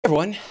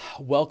everyone,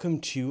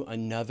 welcome to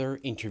another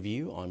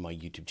interview on my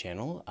YouTube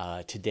channel.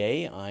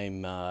 Today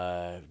I'm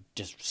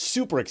just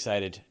super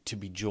excited to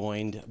be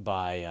joined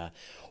by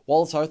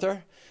Wallace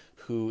Arthur,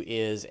 who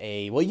is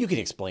well, you can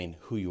explain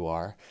who you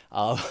are.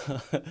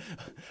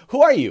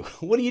 Who are you?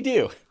 What do you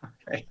do?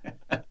 Okay,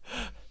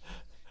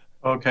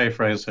 okay,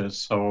 Fraser.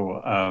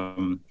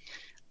 I'm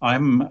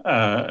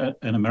an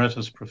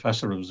emeritus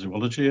professor of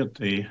zoology at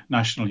the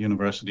National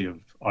University of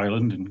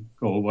Ireland in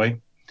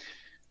Galway.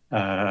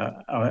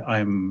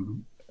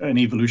 I'm an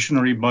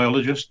evolutionary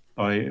biologist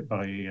by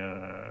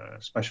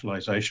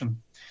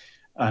specialization,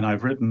 and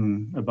I've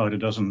written about a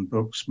dozen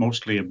books,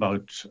 mostly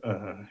about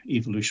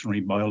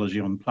evolutionary biology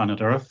on planet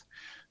Earth.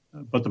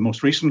 But the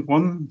most recent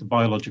one, The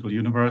Biological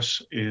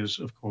Universe, is,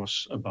 of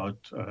course, about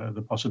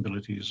the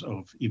possibilities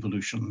of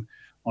evolution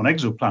on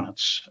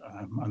exoplanets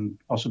and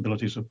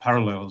possibilities of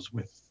parallels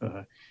with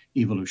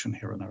evolution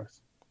here on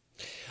Earth.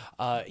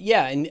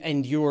 Yeah, and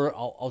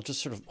I'll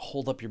just sort of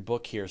hold up your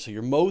book here. So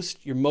your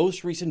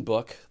most recent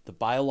book, The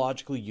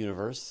Biological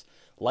Universe,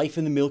 Life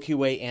in the Milky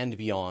Way and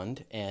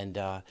Beyond, and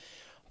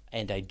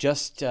I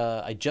just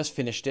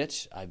finished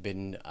it. I've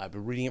been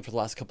reading it for the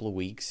last couple of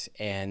weeks,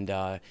 and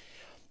I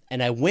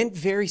went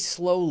very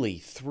slowly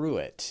through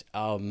it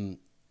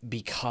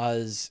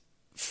because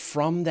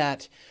from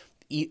that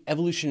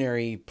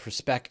evolutionary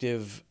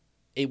perspective,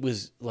 it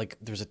was like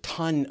there's a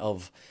ton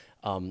of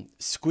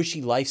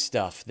squishy life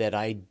stuff that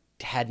I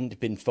hadn't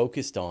been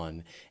focused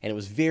on, and it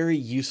was very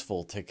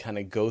useful to kind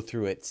of go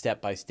through it step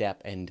by step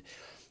and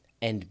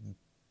and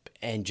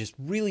just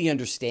really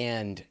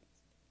understand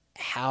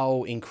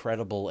how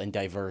incredible and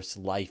diverse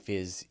life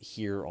is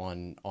here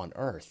on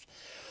Earth.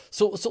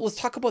 So let's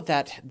talk about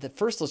that.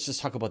 First, let's just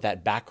talk about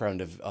that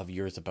background of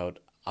yours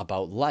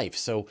about life.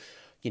 So,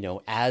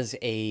 as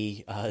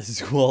a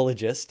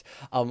zoologist,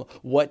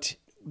 what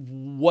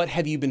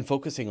have you been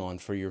focusing on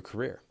for your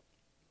career?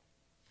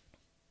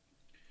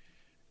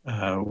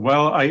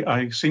 Well,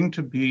 I seem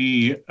to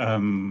be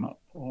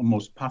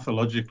almost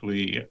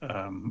pathologically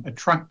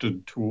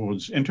attracted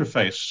towards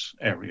interface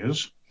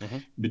areas Hmm.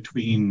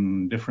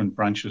 between different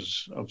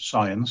branches of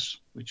science,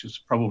 which is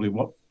probably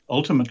what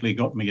ultimately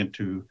got me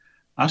into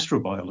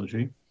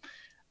astrobiology.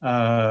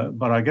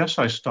 But I guess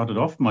I started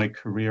off my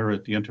career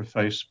at the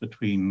interface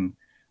between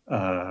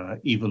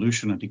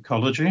evolution and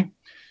ecology.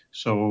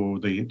 So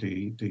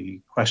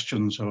the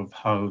questions of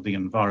how the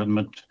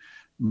environment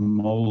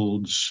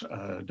molds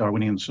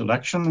Darwinian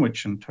selection,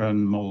 which in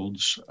turn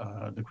molds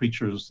the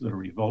creatures that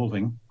are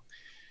evolving.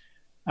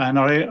 And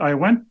I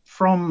went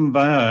from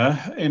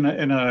there in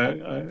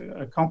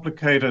a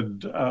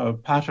complicated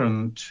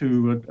pattern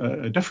to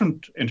a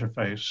different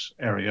interface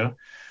area,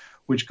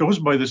 which goes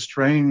by the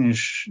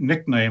strange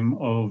nickname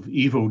of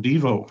Evo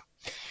Devo.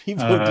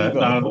 Evo Devo.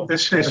 Now,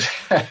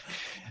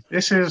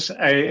 this is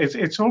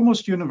it's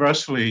almost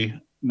universally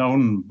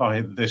known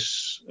by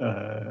this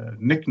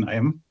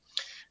nickname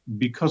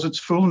because its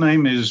full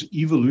name is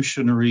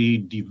evolutionary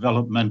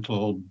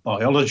developmental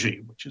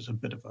biology, which is a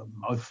bit of a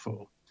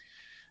mouthful.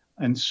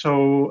 And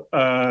so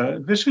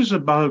this is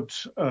about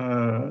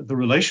the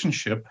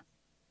relationship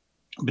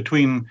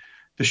between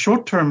the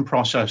short-term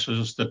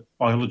processes that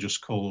biologists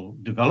call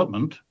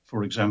development,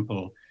 for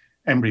example,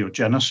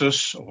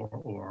 embryogenesis,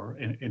 or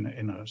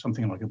in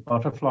something like a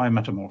butterfly,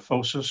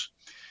 metamorphosis,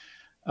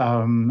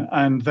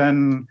 and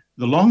then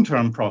the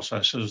long-term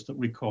processes that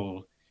we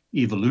call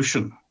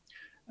evolution.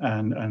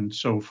 And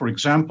so, for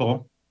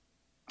example,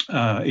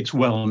 it's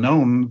well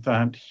known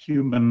that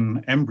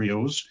human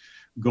embryos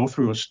go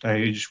through a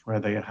stage where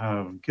they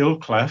have gill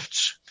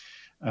clefts,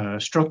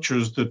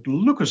 structures that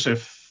look as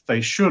if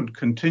they should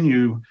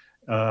continue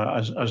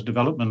as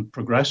development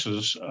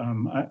progresses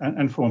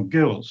and form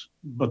gills,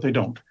 but they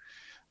don't.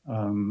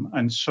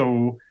 And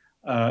so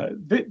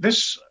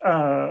this,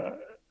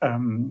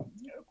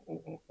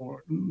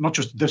 or not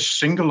just this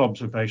single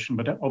observation,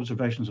 but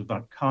observations of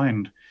that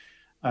kind,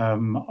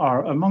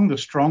 are among the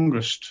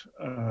strongest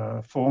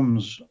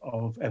forms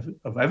of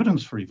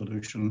evidence for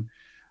evolution,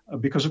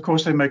 because, of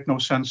course, they make no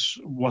sense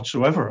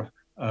whatsoever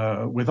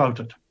without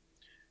it.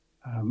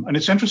 And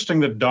it's interesting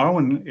that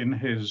Darwin, in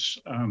his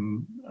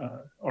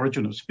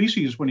Origin of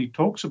Species, when he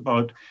talks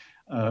about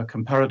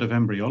comparative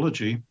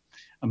embryology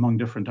among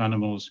different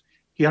animals,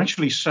 he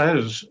actually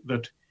says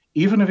that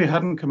even if he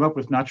hadn't come up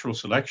with natural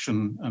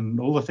selection and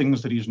all the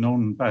things that he's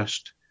known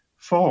best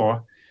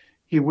for,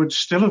 he would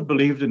still have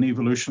believed in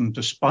evolution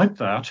despite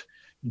that,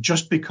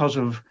 just because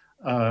of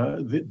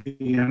the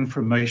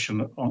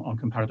information on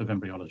comparative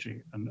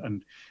embryology.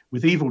 And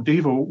with Evo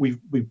Devo,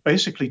 we've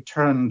basically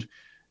turned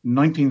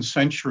 19th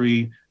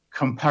century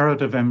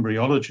comparative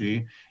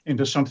embryology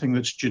into something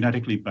that's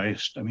genetically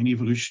based. I mean,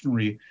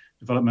 evolutionary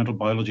developmental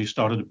biology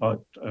started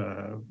about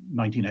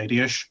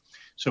 1980-ish,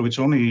 so it's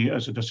only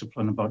as a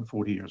discipline about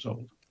 40 years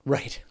old.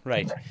 Right,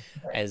 right.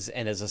 As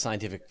a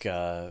scientific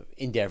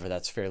endeavor,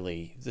 that's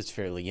fairly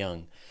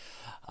young.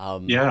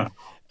 Um, Yeah.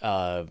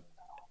 uh,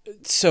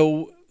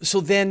 so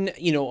then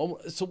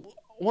so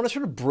want to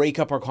sort of break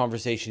up our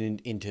conversation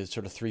into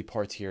sort of three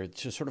parts here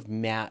to sort of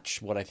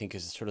match what I think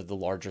is sort of the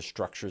larger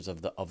structures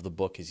of the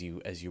book as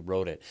you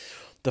wrote it.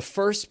 The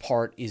first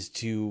part is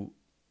to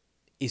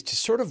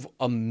sort of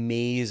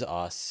amaze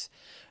us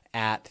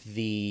at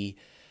the,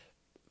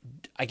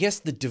 I guess,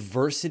 the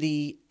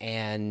diversity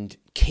and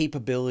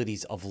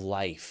capabilities of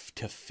life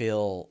to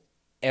fill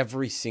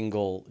every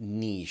single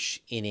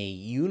niche in a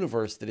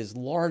universe that is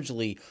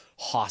largely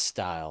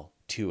hostile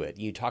to it.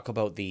 You talk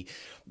about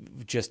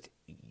just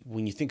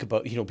when you think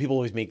about, people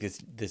always make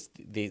this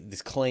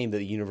claim that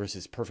the universe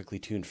is perfectly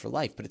tuned for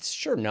life, but it's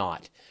sure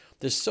not.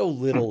 There's so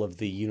little of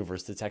the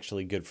universe that's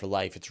actually good for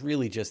life. It's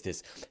really just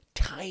this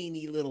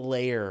tiny little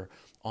layer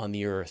on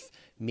the Earth,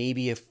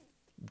 maybe a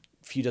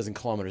few dozen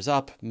kilometers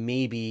up,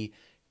 maybe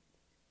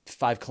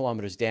 5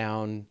 kilometers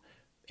down,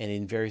 and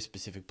in very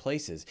specific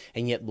places.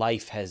 And yet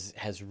life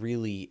has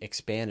really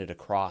expanded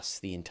across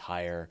the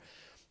entire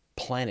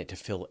planet to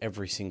fill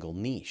every single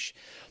niche.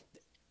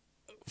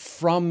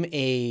 From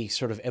a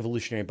sort of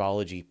evolutionary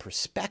biology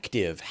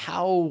perspective,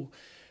 how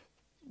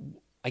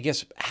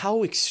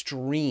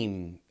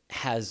extreme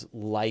has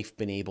life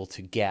been able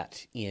to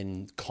get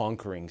in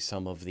conquering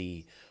some of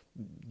the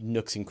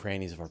nooks and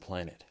crannies of our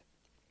planet?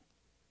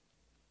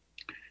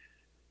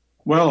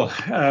 Well,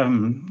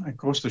 of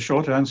course, the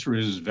short answer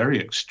is very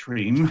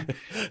extreme,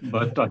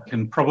 but I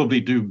can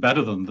probably do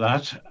better than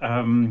that.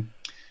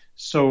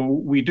 So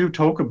we do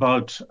talk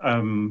about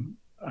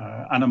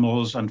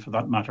animals, and for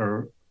that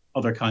matter,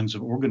 other kinds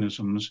of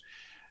organisms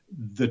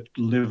that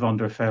live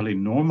under fairly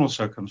normal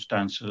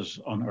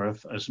circumstances on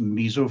Earth as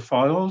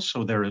mesophiles,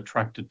 so they're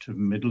attracted to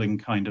middling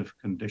kind of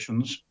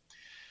conditions.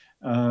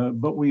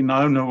 But we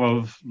now know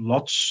of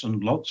lots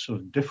and lots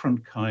of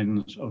different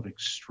kinds of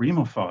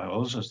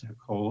extremophiles, as they're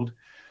called,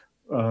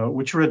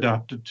 which are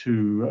adapted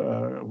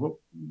to what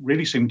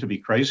really seem to be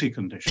crazy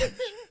conditions.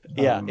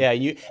 Yeah.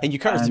 You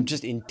cover some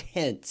just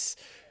intense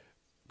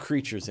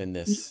creatures in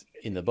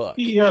the book.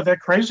 Yeah, they're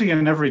crazy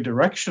in every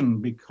direction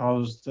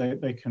because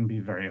they can be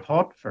very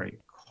hot, very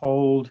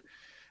cold.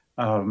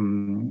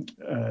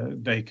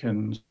 They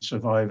can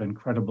survive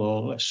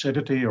incredible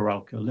acidity or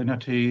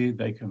alkalinity.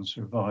 They can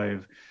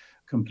survive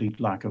complete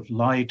lack of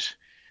light.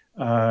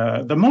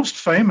 The most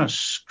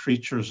famous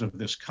creatures of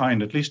this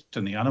kind, at least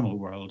in the animal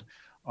world,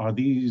 are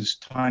these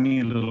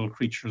tiny little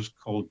creatures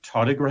called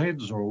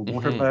tardigrades or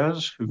water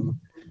bears, who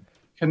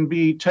can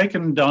be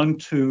taken down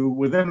to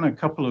within a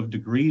couple of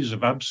degrees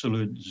of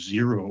absolute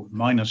zero,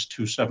 minus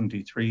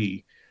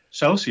 273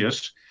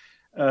 Celsius,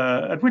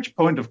 at which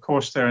point, of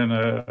course, they're in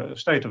a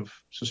state of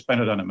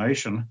suspended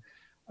animation,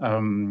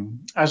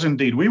 as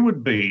indeed we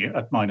would be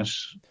at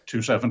minus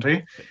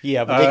 270.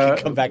 Yeah, but they can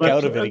come back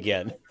out of it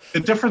again. The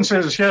difference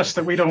is, yes,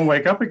 that we don't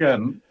wake up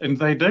again, and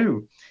they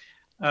do.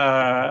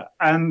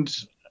 And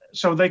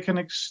so they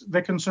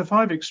can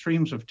survive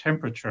extremes of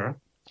temperature.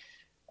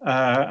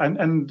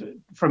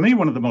 And for me,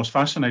 one of the most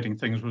fascinating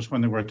things was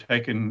when they were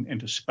taken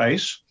into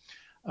space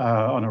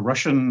on a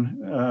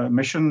Russian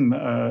mission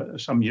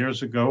some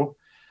years ago.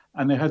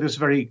 And they had this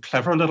very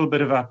clever little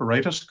bit of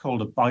apparatus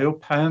called a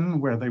biopan,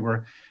 where they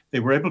were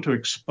able to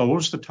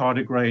expose the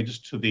tardigrades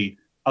to the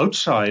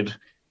outside,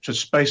 to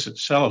space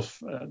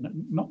itself,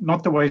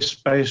 not the way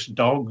space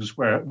dogs,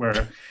 where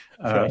right.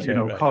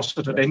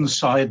 Closeted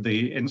inside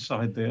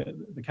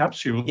the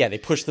capsule. Yeah, they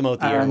push them out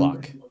the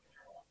airlock.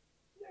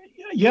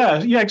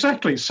 Yeah,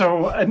 exactly.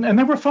 So, and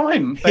they were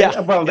fine. They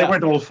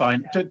weren't all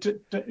fine.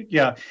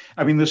 Yeah,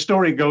 I mean, the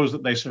story goes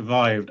that they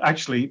survived.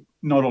 Actually,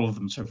 not all of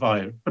them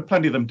survived, but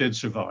plenty of them did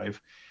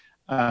survive.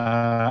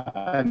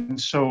 And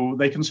so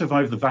they can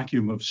survive the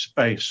vacuum of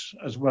space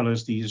as well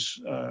as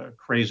these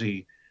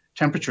crazy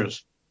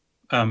temperatures.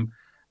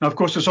 Now, of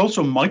course, there's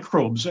also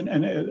microbes,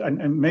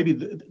 and maybe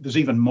there's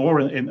even more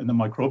in the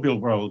microbial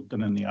world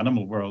than in the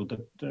animal world,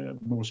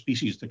 that more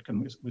species that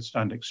can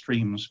withstand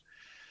extremes.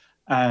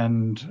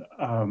 And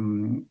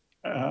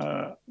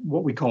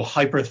what we call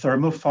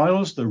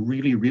hyperthermophiles, the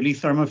really, really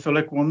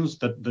thermophilic ones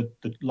that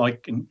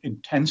like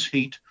intense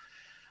heat.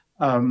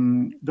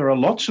 There are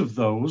lots of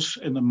those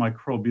in the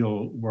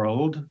microbial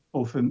world,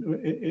 both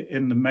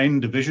in the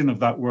main division of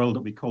that world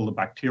that we call the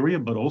bacteria,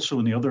 but also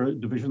in the other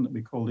division that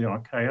we call the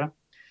archaea.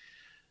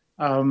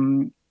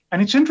 And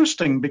it's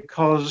interesting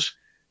because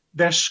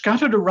they're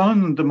scattered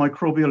around the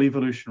microbial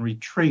evolutionary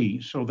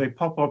tree. So they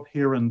pop up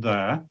here and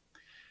there.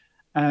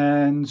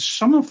 And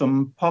some of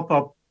them pop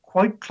up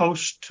quite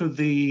close to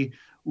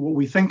what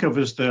we think of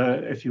as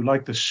if you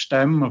like, the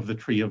stem of the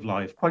tree of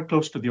life, quite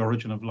close to the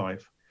origin of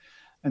life.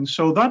 And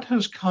so that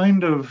has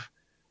kind of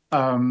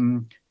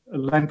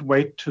lent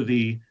weight to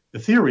the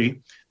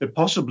theory that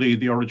possibly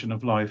the origin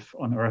of life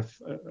on Earth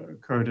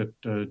occurred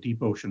at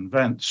deep ocean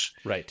vents,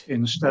 right?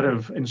 Instead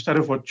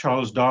of what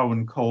Charles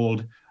Darwin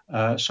called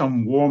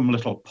some warm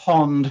little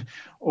pond,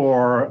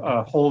 or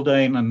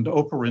Haldane and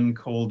Oparin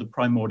called the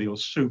primordial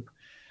soup.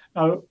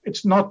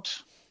 It's not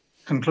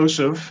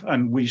conclusive,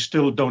 and we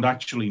still don't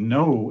actually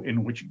know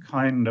in which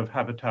kind of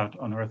habitat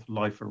on Earth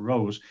life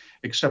arose,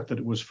 except that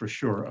it was for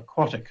sure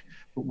aquatic.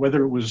 But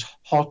whether it was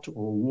hot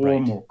or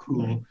warm or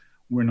cool,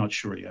 we're not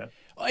sure yet.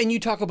 And you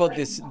talk about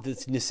this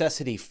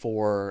necessity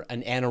for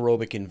an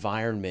anaerobic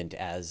environment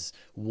as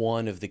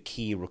one of the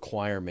key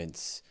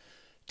requirements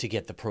to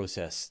get the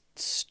process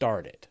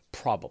started,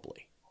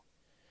 probably.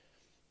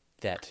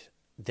 That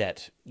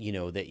that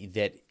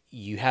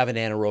you have an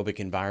anaerobic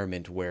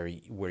environment where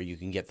you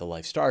can get the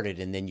life started,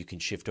 and then you can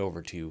shift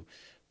over to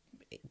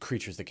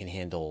creatures that can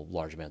handle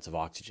large amounts of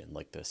oxygen,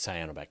 like the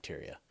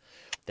cyanobacteria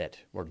that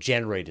were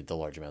generated the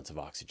large amounts of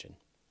oxygen.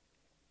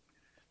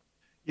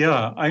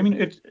 Yeah, I mean,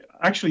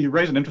 you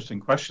raise an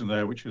interesting question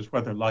there, which is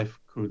whether life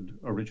could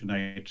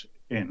originate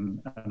in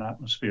an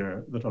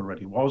atmosphere that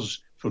already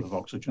was full of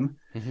oxygen.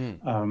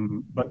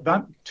 But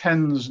that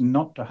tends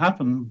not to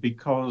happen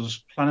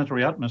because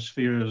planetary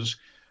atmospheres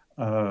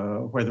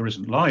where there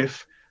isn't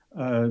life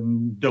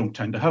don't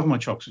tend to have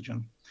much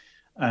oxygen.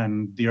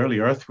 And the early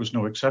Earth was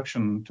no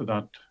exception to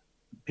that,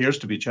 appears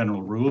to be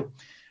general rule.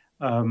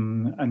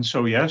 And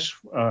so, yes,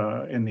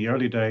 in the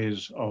early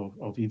days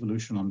of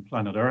evolution on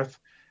planet Earth,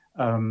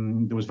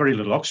 there was very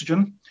little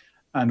oxygen,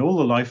 and all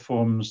the life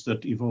forms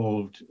that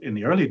evolved in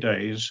the early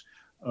days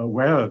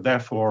were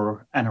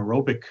therefore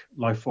anaerobic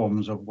life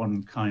forms of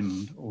one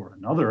kind or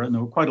another, and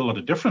there were quite a lot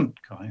of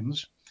different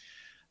kinds.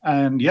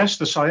 And yes,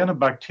 the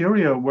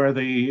cyanobacteria were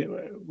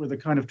the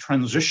kind of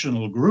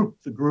transitional group,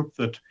 the group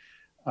that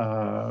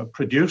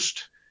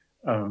produced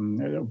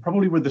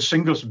probably were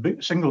the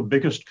single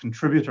biggest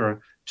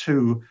contributor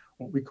to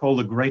what we call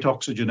the Great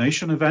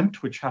Oxygenation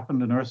Event, which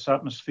happened in Earth's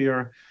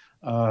atmosphere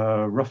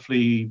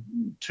roughly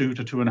 2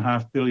 to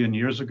 2.5 billion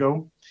years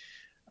ago.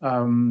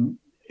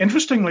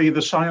 Interestingly, the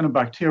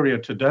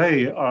cyanobacteria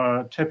today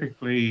are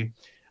typically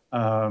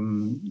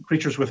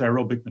creatures with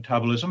aerobic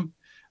metabolism,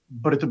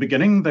 but at the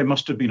beginning they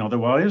must have been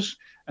otherwise,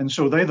 and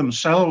so they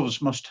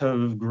themselves must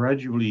have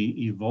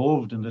gradually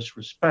evolved in this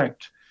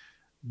respect.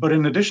 But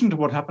in addition to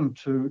what happened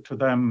to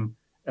them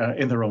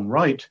in their own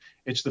right,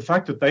 it's the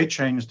fact that they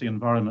changed the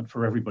environment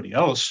for everybody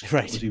else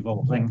that was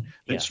evolving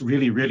that's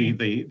really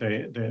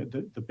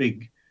the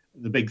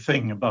big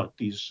thing about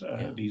these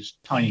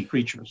tiny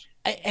creatures.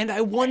 And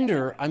I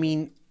wonder, I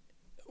mean,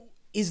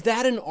 is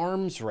that an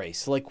arms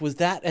race? Like, was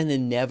that an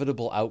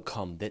inevitable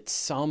outcome that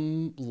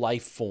some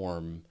life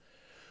form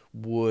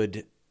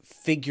would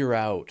figure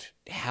out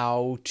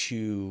how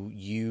to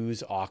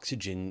use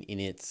oxygen in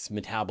its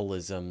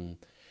metabolism,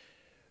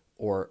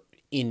 or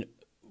in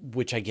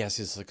which I guess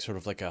is like sort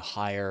of like a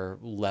higher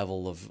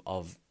level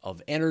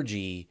of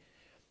energy,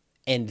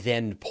 and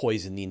then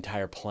poison the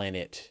entire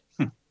planet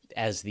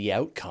as the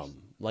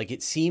outcome? Like,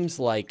 it seems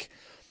like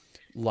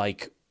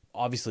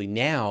obviously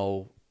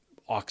now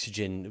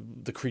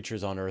oxygen, the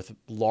creatures on Earth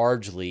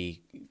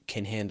largely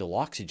can handle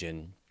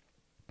oxygen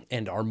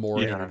and are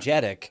more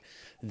energetic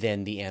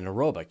than the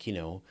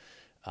anaerobic,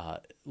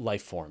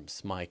 life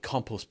forms. My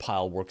compost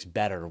pile works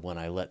better when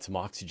I let some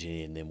oxygen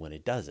in than when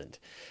it doesn't.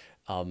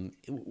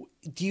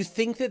 Do you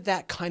think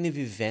that kind of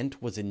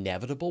event was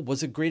inevitable?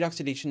 Was a great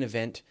oxidation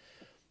event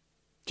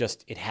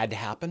just, it had to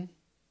happen?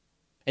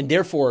 And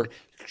therefore,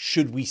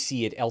 should we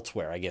see it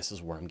elsewhere, I guess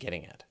is where I'm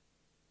getting at.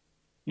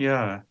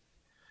 Yeah.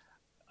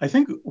 I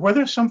think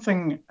whether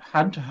something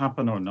had to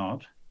happen or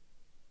not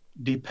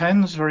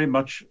depends very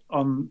much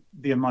on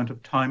the amount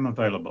of time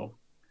available.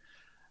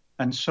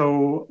 And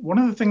so one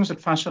of the things that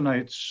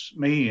fascinates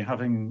me,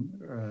 having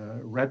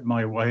read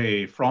my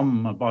way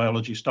from a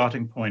biology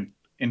starting point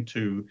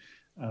into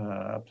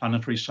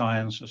planetary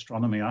science,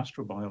 astronomy,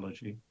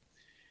 astrobiology,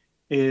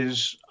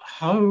 is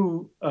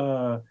how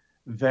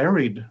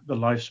varied the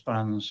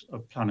lifespans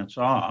of planets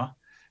are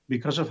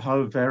because of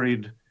how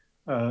varied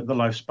the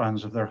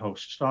lifespans of their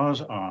host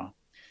stars are.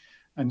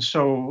 And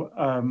so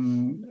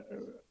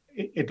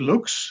it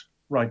looks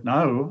right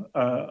now,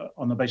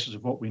 on the basis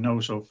of what we know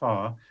so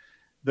far,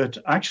 that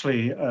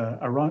actually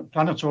around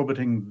planets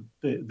orbiting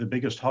the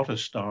biggest,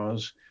 hottest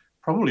stars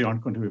probably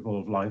aren't going to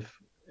evolve life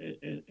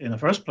in the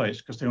first place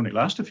because they only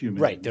last a few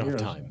million years. Right, they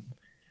don't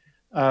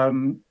have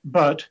time.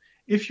 But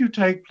if you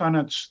take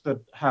planets that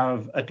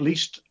have at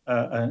least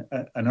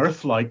an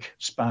Earth-like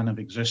span of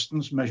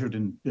existence measured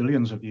in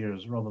billions of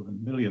years rather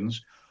than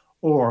millions,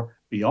 or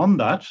beyond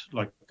that,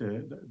 like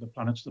the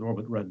planets that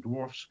orbit red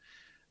dwarfs,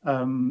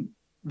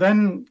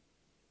 then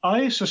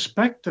I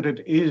suspect that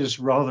it is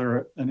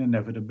rather an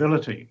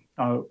inevitability.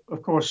 Now,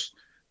 of course,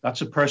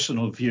 that's a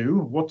personal view.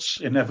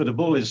 What's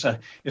inevitable is a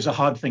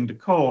hard thing to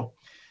call.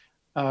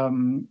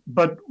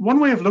 But one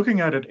way of looking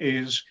at it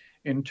is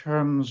in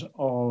terms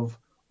of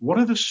what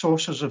are the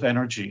sources of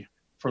energy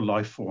for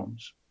life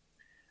forms?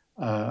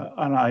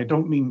 And I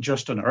don't mean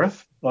just on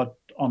Earth, but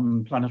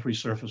on planetary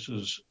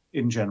surfaces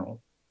in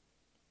general.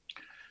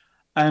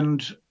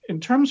 And in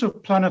terms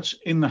of planets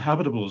in the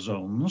habitable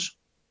zones,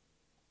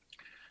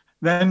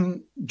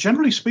 then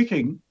generally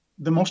speaking,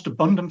 the most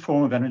abundant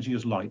form of energy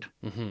is light,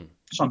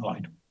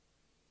 sunlight.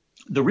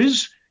 There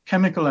is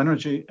chemical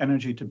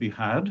energy to be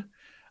had.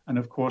 And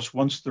of course,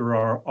 once there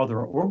are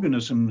other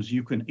organisms,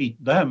 you can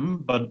eat them,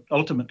 but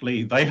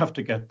ultimately they have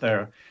to get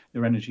their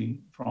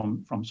energy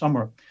from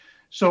somewhere.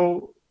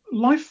 So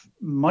life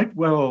might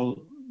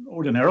well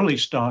ordinarily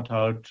start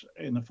out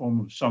in the form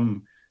of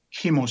some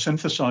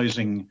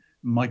chemosynthesizing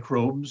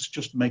microbes,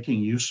 just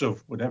making use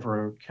of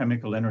whatever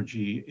chemical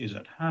energy is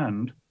at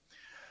hand.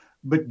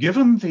 But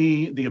given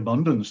the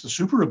abundance, the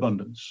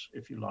superabundance,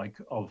 if you like,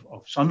 of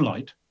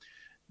sunlight,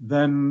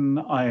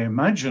 then I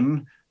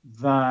imagine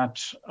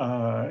that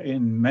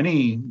in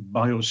many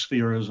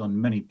biospheres on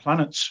many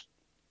planets,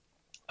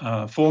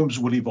 forms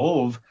will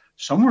evolve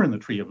somewhere in the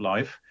tree of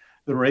life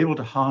that are able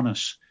to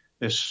harness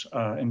this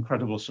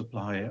incredible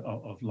supply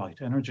of light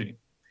energy.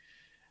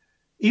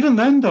 Even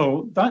then,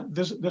 though,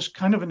 there's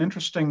kind of an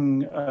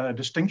interesting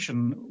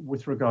distinction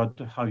with regard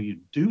to how you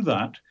do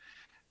that,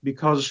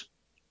 because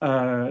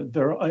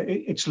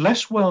it's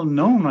less well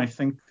known, I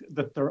think,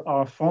 that there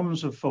are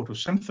forms of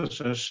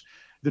photosynthesis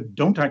that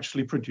don't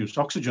actually produce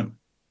oxygen.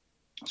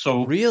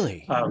 So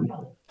really,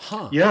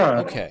 yeah,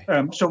 okay.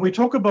 So we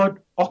talk about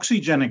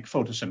oxygenic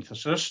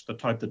photosynthesis, the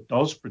type that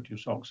does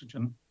produce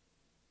oxygen,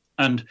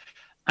 and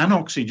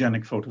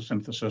anoxygenic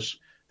photosynthesis,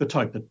 the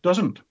type that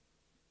doesn't.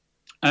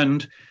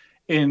 And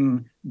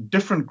in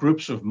different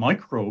groups of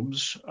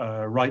microbes,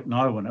 right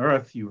now on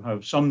Earth, you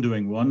have some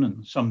doing one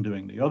and some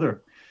doing the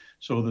other.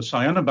 So the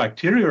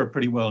cyanobacteria are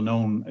pretty well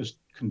known as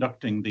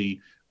conducting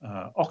the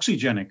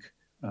oxygenic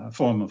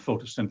form of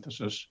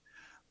photosynthesis.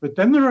 But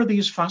then there are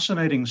these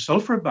fascinating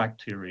sulfur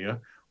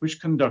bacteria which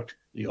conduct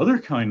the other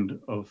kind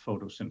of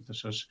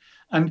photosynthesis.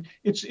 And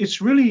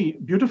it's really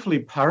beautifully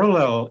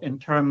parallel in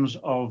terms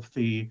of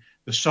the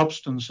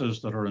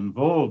substances that are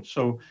involved.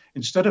 So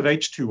instead of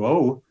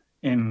H2O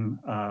in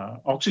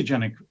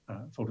oxygenic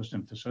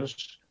photosynthesis,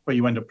 where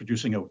you end up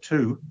producing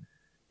O2,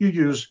 you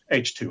use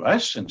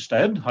H2S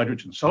instead,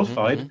 hydrogen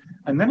sulfide,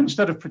 and then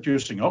instead of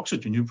producing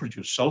oxygen, you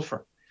produce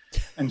sulfur.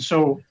 And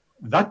so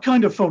that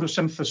kind of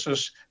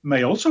photosynthesis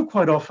may also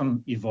quite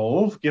often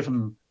evolve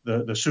given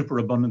the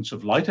superabundance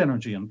of light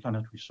energy on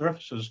planetary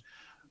surfaces,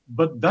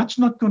 but that's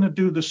not going to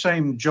do the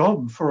same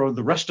job for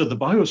the rest of the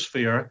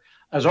biosphere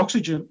as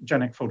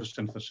oxygenic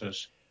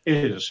photosynthesis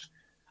is.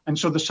 And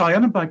so the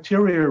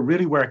cyanobacteria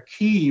really were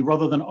key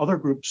rather than other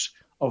groups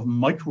of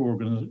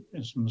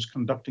microorganisms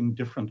conducting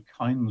different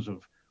kinds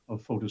of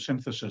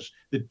photosynthesis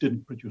that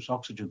didn't produce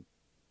oxygen.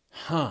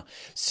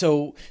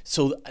 So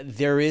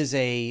there is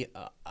a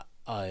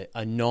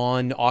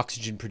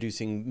non-oxygen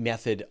producing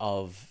method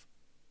of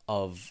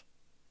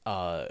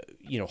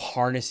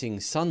harnessing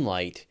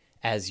sunlight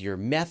as your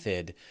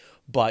method,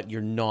 but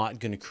you're not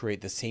going to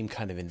create the same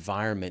kind of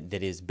environment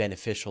that is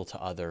beneficial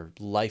to other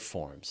life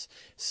forms.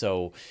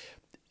 So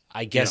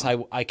I guess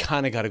I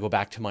kind of got to go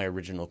back to my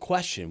original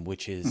question,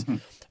 which is,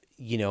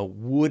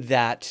 would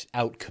that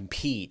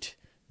outcompete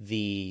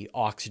the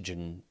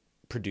oxygen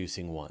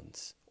producing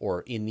ones?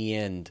 Or in the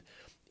end,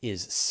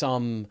 is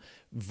some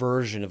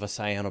version of a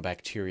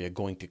cyanobacteria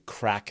going to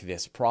crack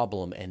this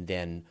problem and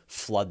then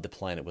flood the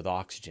planet with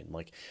oxygen?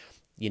 Like,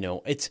 you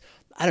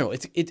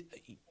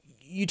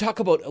talk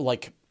about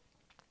like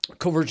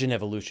convergent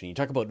evolution. You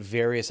talk about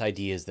various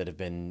ideas that have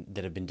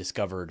been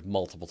discovered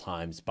multiple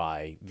times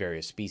by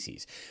various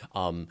species.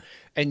 And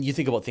you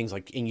think about things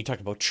like, and you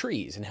talked about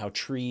trees and how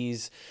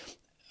trees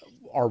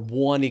are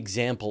one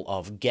example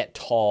of get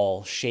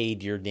tall,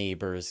 shade your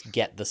neighbors,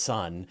 get the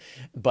sun.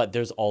 But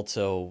there's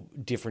also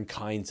different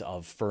kinds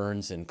of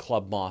ferns and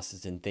club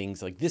mosses and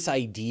things like this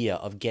idea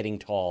of getting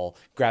tall,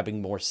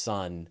 grabbing more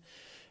sun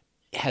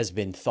has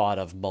been thought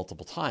of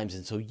multiple times.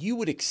 And so you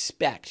would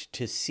expect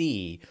to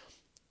see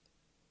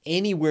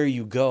anywhere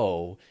you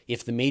go,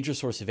 if the major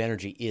source of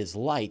energy is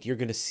light, you're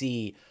going to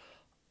see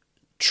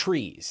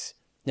trees.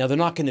 Now, they're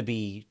not going to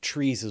be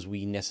trees as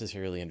we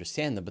necessarily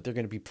understand them, but they're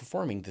going to be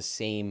performing the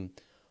same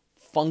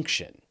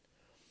function.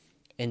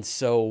 And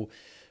so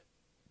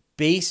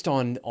based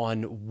on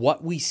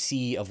what we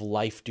see of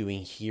life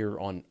doing here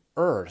on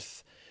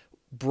Earth,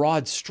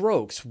 broad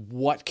strokes,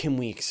 what can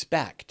we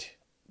expect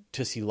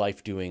to see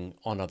life doing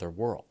on other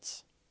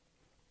worlds?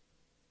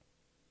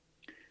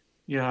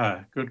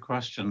 Yeah, good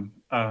question.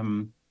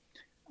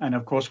 And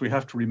of course, we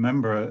have to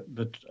remember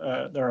that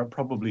there are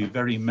probably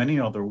very many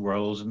other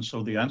worlds, and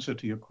so the answer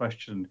to your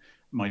question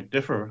might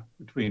differ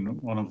between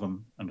one of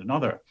them and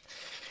another.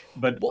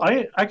 But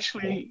I'm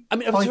sorry.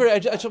 I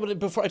just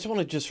want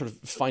to just sort of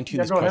fine tune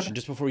this question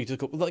just before we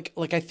go.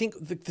 Like I think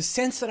the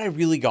sense that I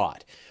really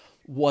got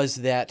was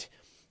that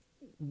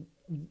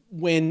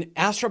when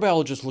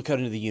astrobiologists look out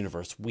into the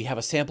universe, we have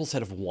a sample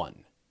set of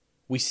one.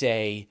 We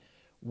say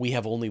we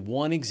have only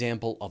one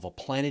example of a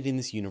planet in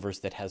this universe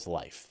that has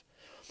life.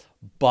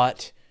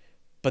 But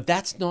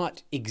that's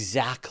not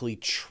exactly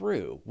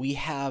true. We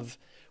have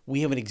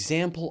an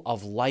example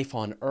of life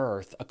on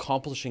Earth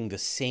accomplishing the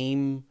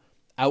same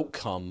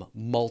outcome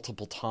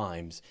multiple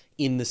times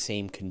in the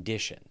same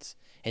conditions.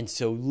 And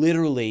so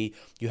literally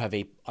you have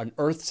an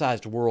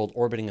Earth-sized world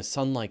orbiting a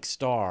sun-like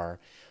star,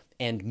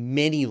 and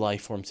many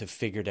life forms have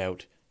figured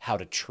out how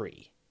to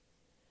tree.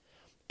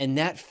 And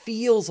that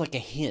feels like a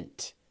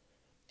hint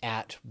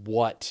at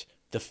what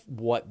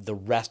the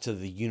rest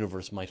of the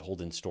universe might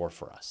hold in store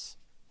for us.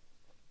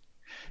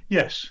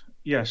 Yes,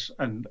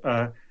 and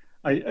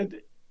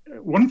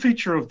one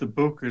feature of the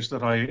book is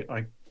that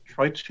I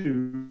try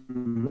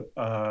to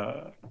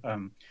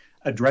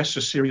address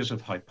a series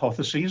of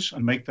hypotheses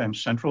and make them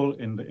central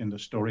in the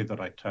story that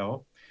I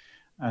tell.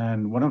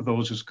 And one of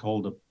those is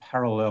called the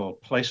parallel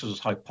places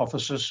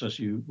hypothesis, as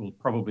you will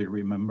probably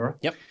remember.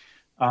 Yep.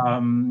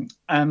 And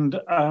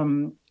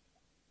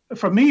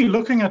for me,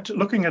 looking at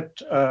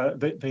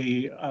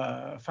the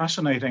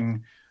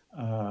fascinating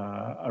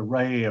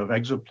array of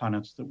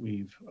exoplanets that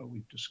we've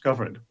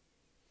discovered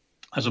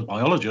as a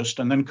biologist,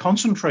 and then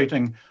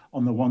concentrating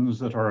on the ones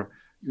that are,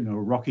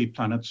 rocky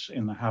planets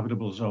in the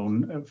habitable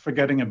zone,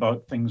 forgetting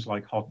about things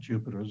like hot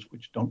Jupiters,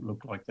 which don't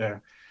look like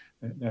they're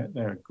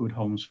good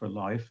homes for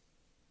life.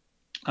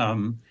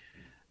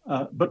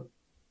 But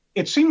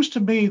it seems to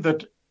me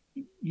that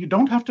you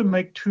don't have to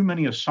make too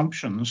many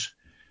assumptions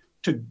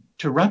to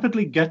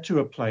rapidly get to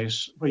a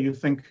place where you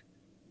think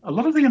a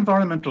lot of the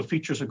environmental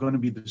features are going to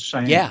be the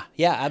same. Yeah,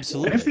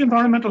 absolutely. And if the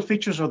environmental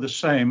features are the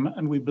same,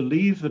 and we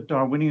believe that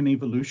Darwinian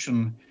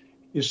evolution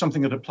is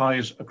something that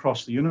applies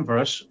across the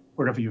universe,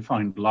 wherever you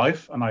find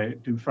life, and I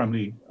do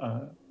firmly,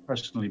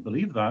 personally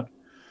believe that,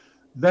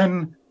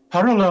 then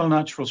parallel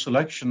natural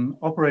selection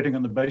operating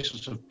on the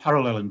basis of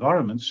parallel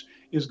environments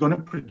is going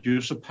to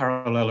produce a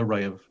parallel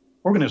array of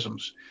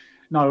organisms.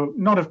 Now,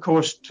 not of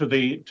course to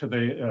the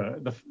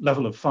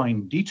level of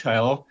fine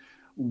detail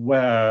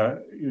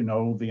where,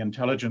 the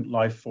intelligent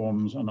life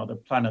forms on other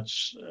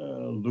planets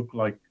look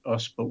like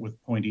us, but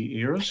with pointy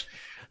ears.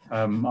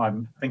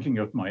 I'm thinking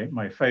of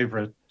my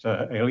favorite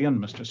alien,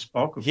 Mr.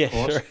 Spock, of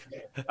course.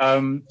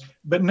 Sure.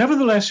 But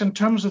nevertheless, in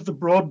terms of the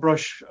broad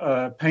brush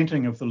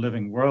painting of the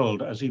living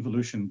world as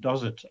evolution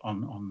does it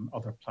on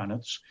other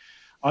planets,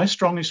 I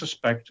strongly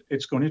suspect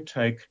it's going to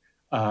take,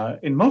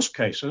 in most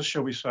cases,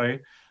 shall we say,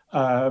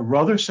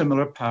 rather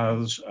similar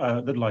paths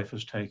that life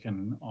has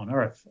taken on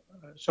Earth.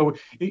 So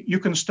you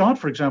can start,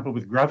 for example,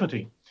 with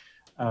gravity.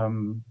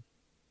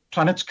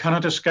 Planets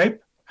cannot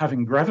escape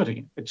having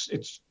gravity.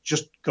 It's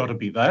just got to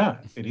be there.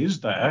 It is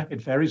there.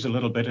 It varies a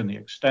little bit in the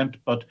extent,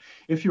 but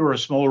if you're a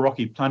small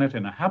rocky planet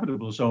in a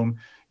habitable zone,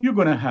 you're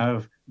going to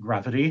have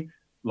gravity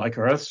like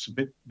Earth's, a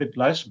bit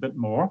less, a bit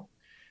more.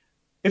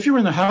 If you're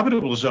in the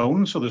habitable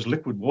zone, so there's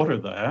liquid water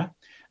there,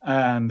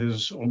 and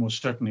there's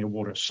almost certainly a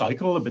water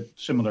cycle, a bit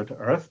similar to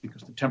Earth,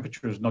 because the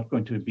temperature is not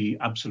going to be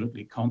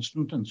absolutely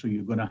constant, and so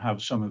you're going to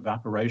have some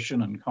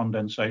evaporation and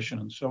condensation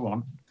and so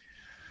on.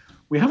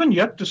 We haven't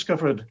yet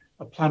discovered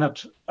a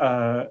planet,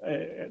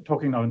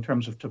 talking now in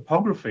terms of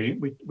topography,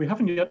 we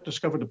haven't yet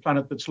discovered a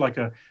planet that's like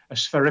a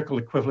spherical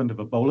equivalent of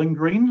a bowling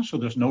green, so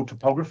there's no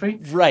topography.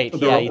 Right,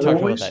 so you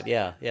talked about that,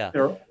 yeah.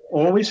 There are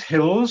always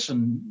hills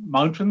and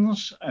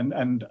mountains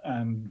and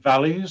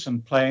valleys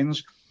and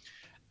plains.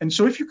 And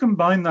so if you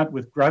combine that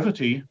with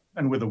gravity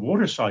and with a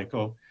water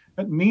cycle,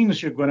 that means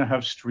you're going to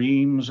have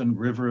streams and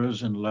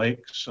rivers and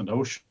lakes and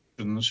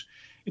oceans.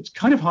 It's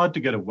kind of hard to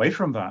get away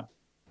from that.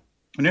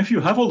 And if you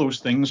have all those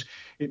things,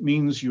 it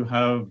means you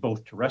have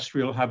both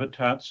terrestrial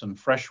habitats and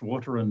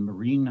freshwater and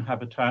marine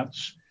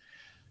habitats.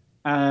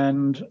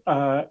 And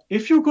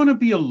if you're going to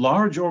be a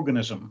large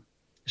organism,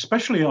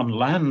 especially on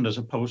land as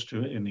opposed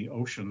to in the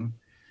ocean,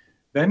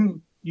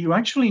 then you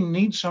actually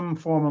need some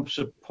form of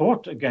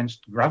support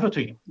against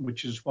gravity,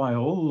 which is why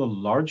all the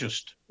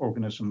largest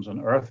organisms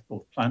on Earth,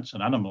 both plants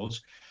and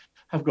animals,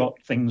 have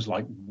got things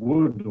like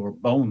wood or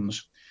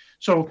bones.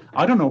 So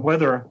I don't know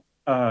whether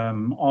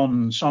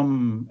on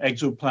some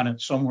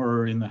exoplanet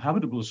somewhere in the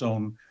habitable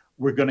zone,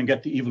 we're going to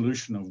get the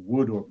evolution of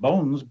wood or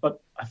bones,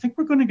 but I think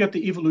we're going to get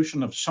the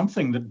evolution of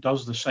something that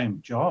does the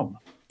same job.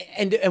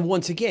 And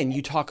once again,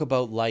 you talk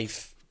about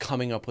life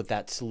coming up with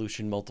that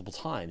solution multiple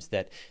times,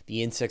 that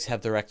the insects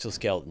have their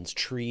exoskeletons,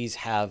 trees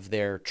have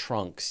their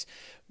trunks,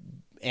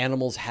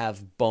 animals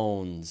have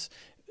bones.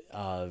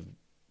 So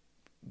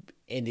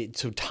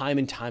time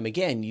and time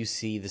again, you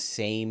see the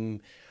same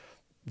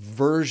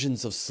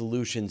versions of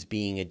solutions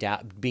being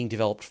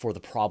developed for the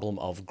problem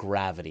of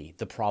gravity,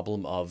 the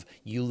problem of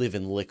you live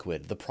in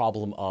liquid, the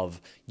problem of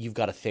you've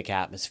got a thick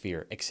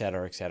atmosphere, et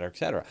cetera, et cetera, et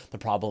cetera, the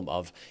problem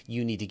of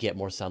you need to get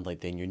more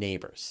sunlight than your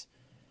neighbors.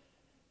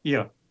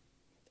 Yeah.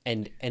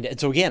 And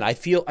so again, I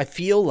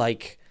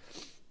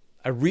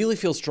really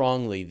feel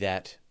strongly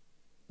that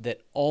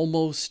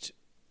almost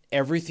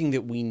everything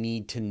that we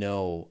need to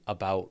know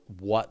about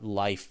what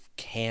life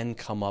can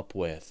come up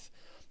with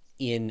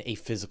in a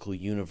physical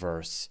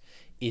universe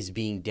is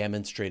being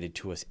demonstrated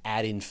to us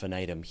ad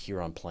infinitum here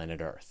on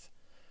planet Earth.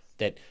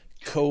 That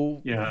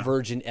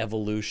convergent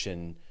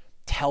evolution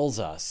tells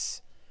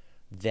us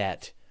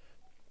that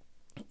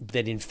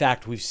in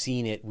fact we've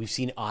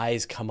seen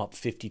eyes come up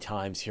 50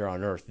 times here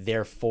on Earth,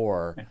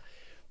 therefore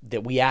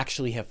that we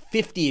actually have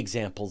 50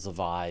 examples of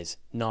eyes,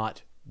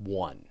 not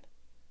one.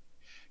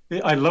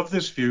 I love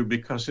this view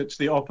because it's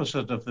the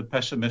opposite of the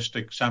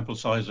pessimistic sample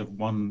size of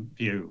one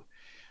view.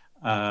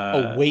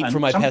 Wait for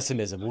my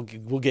pessimism.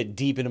 We'll get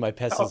deep into my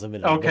pessimism.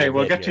 Okay,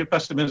 we'll get to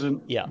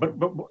pessimism. Yeah. But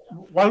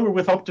while we're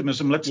with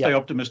optimism, let's stay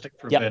optimistic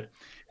for a bit.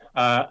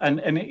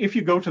 And if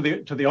you go to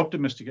the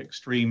optimistic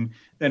extreme,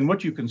 then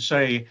what you can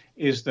say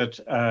is that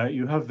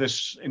you have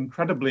this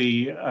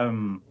incredibly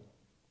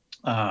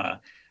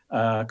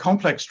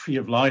complex tree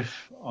of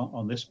life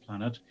on this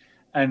planet,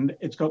 and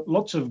it's got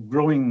lots of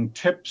growing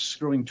tips,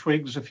 growing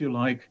twigs, if you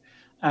like.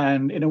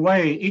 And in a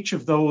way, each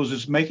of those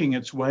is making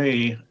its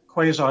way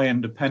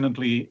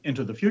quasi-independently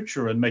into the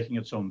future and making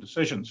its own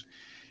decisions.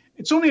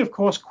 It's only, of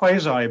course,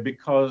 quasi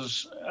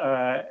because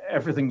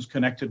everything's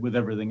connected with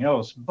everything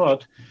else.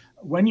 But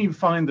when you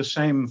find the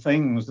same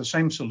things, the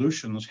same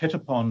solutions hit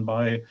upon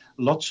by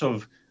lots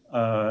of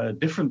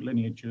different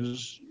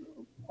lineages,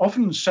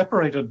 often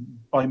separated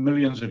by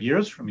millions of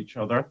years from each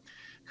other,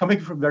 coming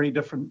from very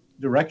different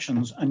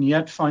directions, and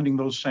yet finding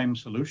those same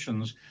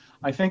solutions,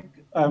 I think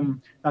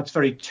that's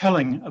very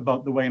telling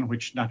about the way in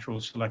which natural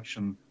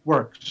selection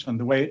works and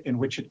the way in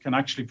which it can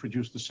actually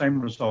produce the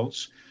same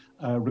results,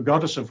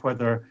 regardless of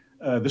whether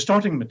the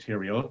starting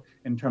material,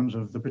 in terms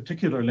of the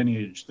particular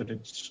lineage that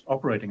it's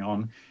operating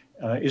on,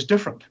 is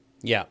different.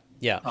 Yeah,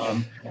 yeah.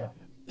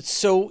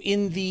 So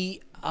in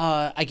the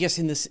I guess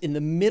in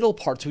the middle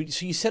part, so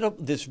you set up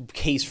this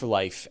case for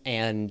life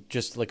and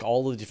just like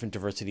all the different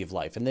diversity of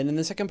life, and then in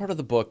the second part of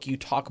the book, you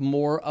talk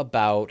more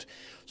about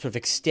sort of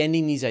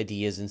extending these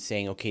ideas and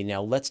saying, okay,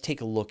 now let's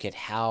take a look at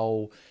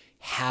how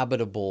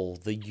habitable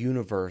the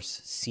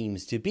universe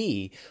seems to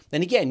be.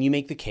 And again, you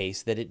make the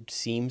case that it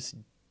seems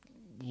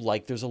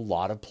like there's a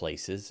lot of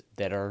places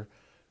that are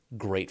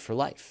great for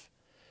life.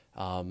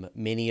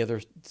 Many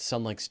other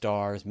sun-like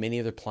stars, many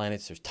other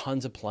planets. There's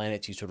tons of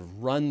planets. You sort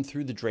of run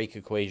through the Drake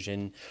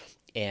equation,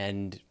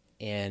 and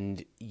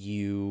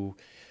you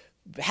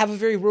have a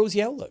very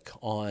rosy outlook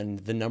on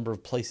the number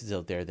of places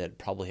out there that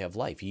probably have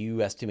life.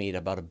 You estimate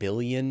about 1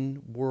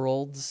 billion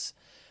worlds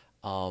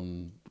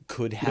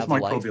could have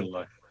microbial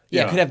life.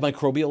 Yeah, could have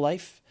microbial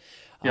life.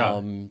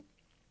 Yeah.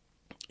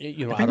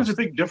 You know, I think there's a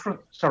big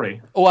difference.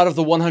 Sorry. Oh, out of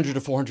the 100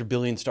 to 400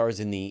 billion stars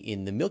in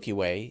the Milky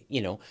Way,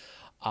 you know.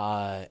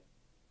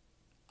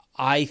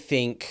 I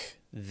think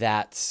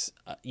that's,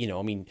 you know,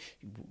 I mean,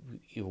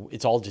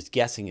 it's all just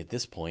guessing at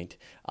this point.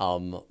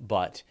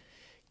 But,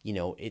 you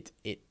know,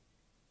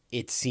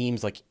 it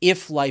seems like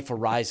if life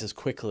arises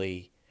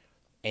quickly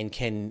and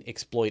can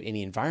exploit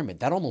any environment,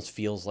 that almost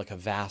feels like a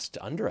vast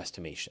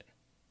underestimation.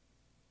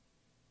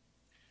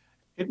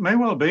 It may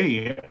well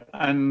be.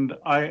 And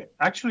I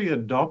actually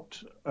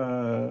adopt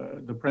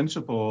the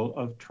principle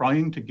of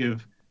trying to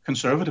give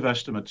conservative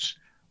estimates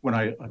when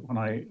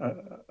I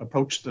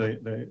approach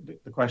the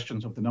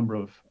questions of the number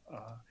of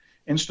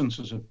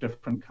instances of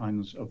different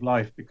kinds of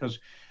life, because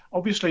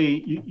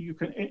obviously you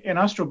can, in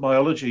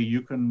astrobiology,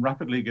 you can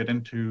rapidly get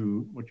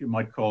into what you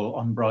might call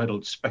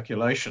unbridled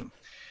speculation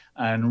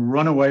and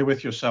run away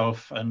with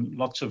yourself and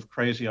lots of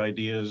crazy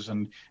ideas,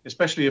 and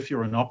especially if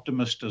you're an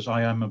optimist, as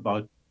I am,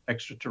 about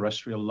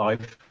extraterrestrial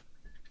life.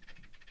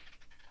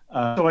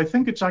 So I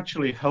think it's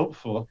actually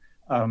helpful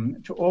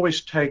to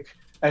always take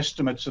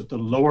estimates at the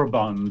lower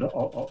bound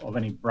of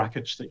any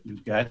brackets that you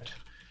get.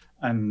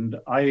 And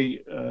I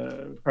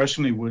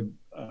personally would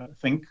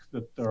think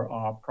that there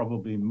are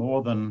probably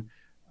more than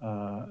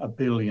 1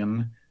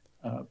 billion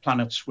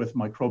planets with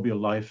microbial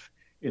life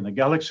in the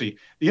galaxy.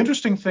 The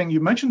interesting thing, you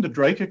mentioned the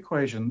Drake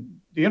equation.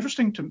 The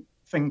interesting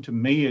thing to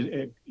me,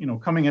 you know,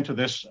 coming into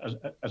this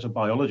as a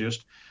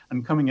biologist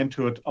and coming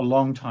into it a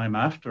long time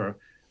after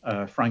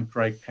Frank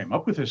Drake came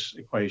up with this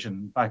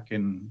equation back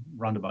in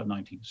around about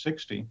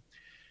 1960,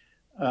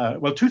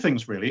 well, two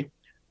things really.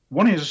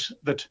 One is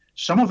that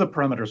some of the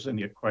parameters in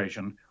the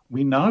equation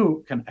we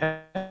now can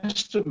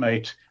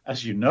estimate,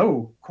 as you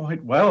know,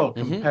 quite well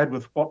compared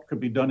with what could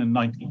be done in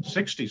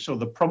 1960. So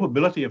the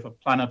probability of a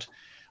planet,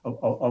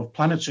 of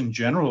planets in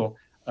general,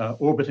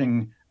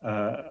 orbiting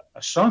a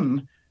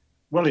sun,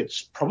 well,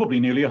 it's probably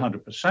nearly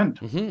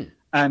 100%.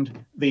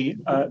 And the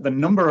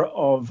number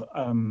of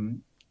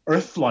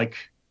Earth-like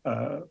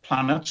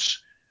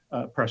planets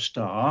per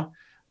star,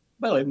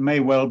 well, it may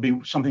well be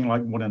something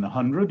like 1 in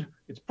 100.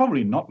 It's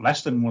probably not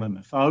less than 1 in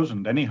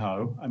 1,000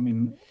 anyhow. I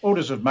mean,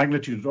 orders of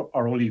magnitude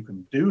are all you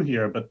can do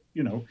here, but,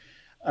 you know.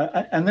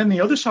 And then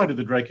the other side of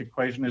the Drake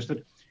equation is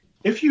that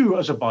if you,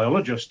 as a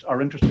biologist,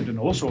 are interested in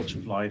all sorts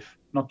of life,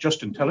 not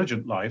just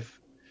intelligent life,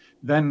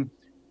 then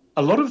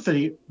a lot of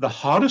the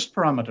hardest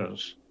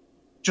parameters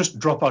just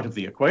drop out of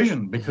the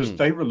equation because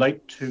they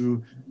relate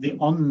to the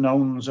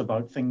unknowns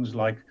about things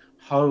like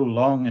how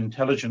long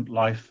intelligent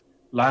life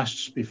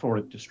lasts before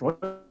it destroys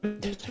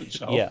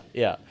itself.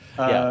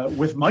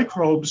 With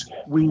microbes,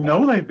 we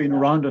know they've been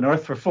around on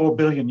Earth for 4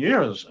 billion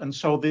years. And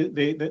so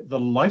the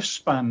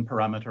lifespan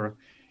parameter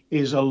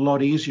is a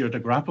lot easier to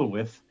grapple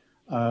with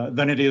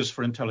than it is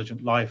for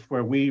intelligent life,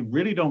 where we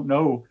really don't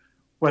know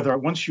whether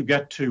once you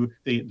get to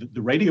the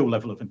radio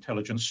level of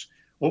intelligence,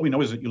 all we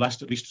know is that you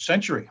last at least a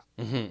century.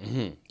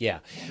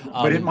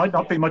 But it might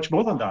not be much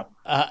more than that.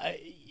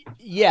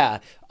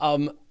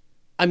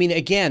 I mean,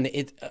 again,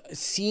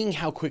 seeing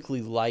how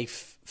quickly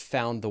life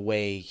found the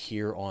way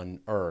here on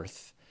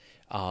Earth,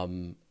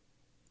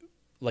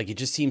 like it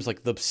just seems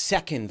like the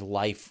second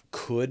life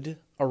could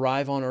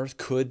arrive on Earth,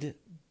 could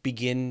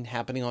begin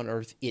happening on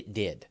Earth, it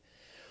did.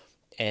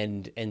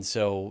 And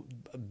so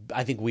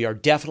I think we are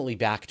definitely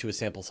back to a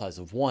sample size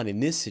of 1 in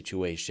this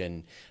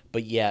situation,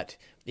 but yet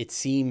it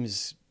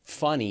seems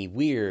funny,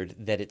 weird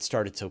that it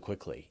started so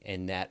quickly.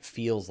 And that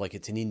feels like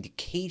it's an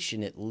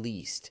indication, at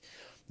least,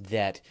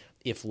 that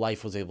if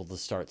life was able to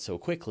start so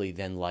quickly,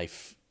 then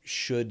life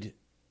should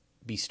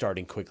be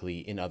starting quickly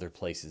in other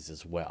places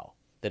as well.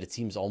 That it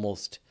seems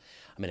almost,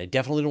 I mean, I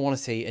definitely don't want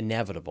to say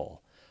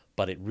inevitable,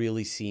 but it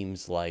really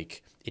seems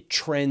like it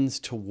trends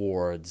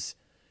towards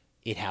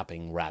it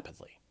happening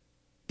rapidly.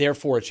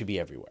 Therefore, it should be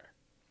everywhere.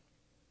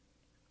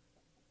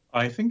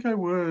 I think I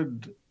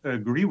would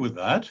agree with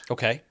that,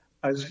 Okay.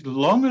 as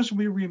long as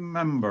we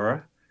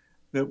remember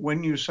that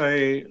when you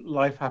say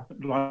life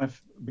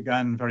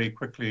began very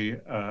quickly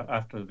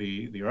after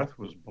the Earth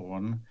was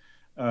born,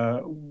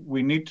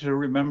 we need to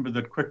remember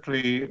that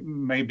quickly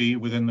maybe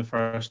within the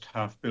first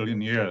 500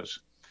 million years.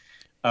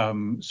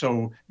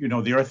 So,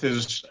 the Earth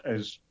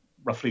is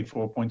roughly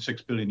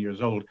 4.6 billion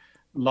years old.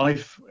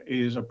 Life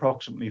is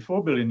approximately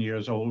 4 billion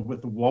years old,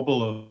 with a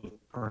wobble of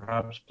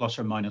perhaps plus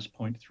or minus zero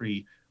point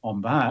 0.3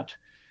 on that.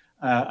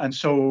 And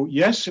so,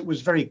 yes, it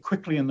was very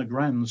quickly in the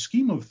grand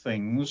scheme of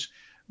things,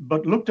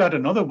 but looked at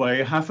another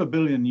way, 500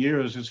 million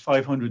years is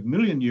 500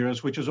 million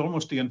years, which is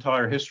almost the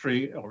entire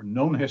history or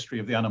known history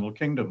of the animal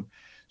kingdom.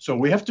 So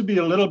we have to be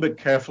a little bit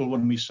careful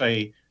when we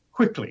say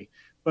quickly.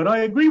 But I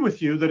agree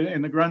with you that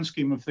in the grand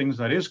scheme of things,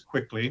 that is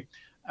quickly.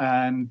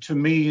 And to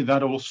me,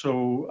 that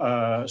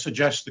also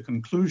suggests the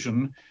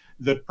conclusion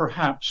that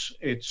perhaps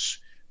it's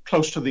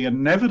close to the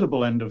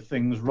inevitable end of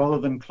things rather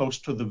than close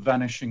to the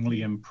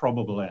vanishingly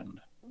improbable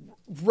end.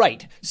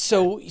 Right.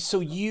 So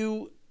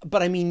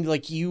but I mean,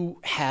 like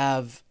you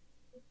have,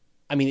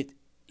 I mean,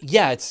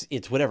 yeah,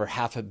 it's whatever,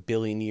 500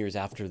 million years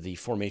after the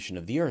formation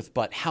of the Earth,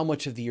 but how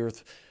much of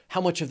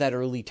how much of that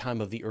early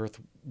time of the Earth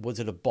was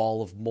it a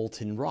ball of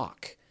molten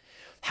rock?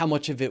 How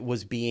much of it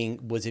was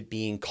it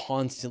being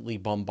constantly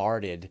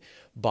bombarded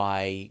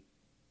by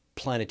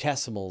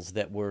planetesimals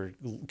that were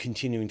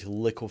continuing to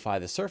liquefy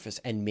the surface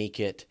and make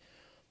it.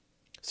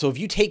 So if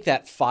you take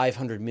that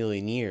 500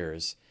 million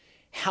years,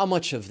 how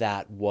much of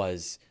that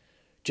was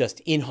just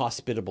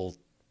inhospitable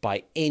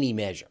by any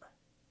measure?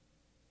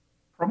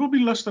 Probably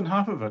less than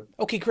half of it.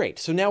 Okay, great.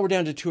 So now we're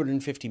down to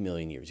 250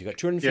 million years. You got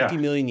 250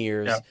 Yeah. million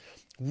years, Yeah.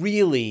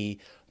 really,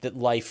 that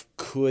life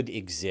could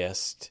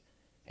exist.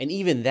 And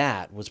even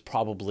that was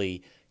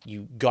probably,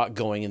 you got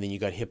going and then you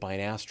got hit by an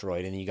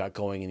asteroid, and then you got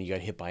going and you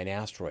got hit by an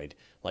asteroid.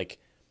 Like,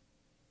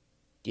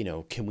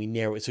 can we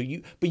narrow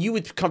it? But you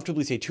would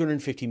comfortably say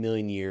 250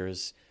 million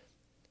years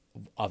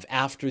of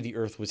after the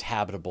Earth was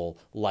habitable,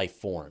 life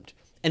formed.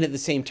 And at the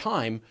same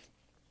time,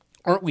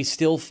 aren't we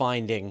still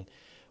finding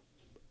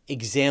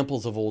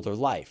examples of older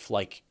life?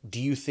 Like, do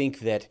you think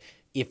that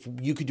if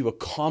you could do a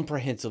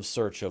comprehensive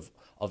search of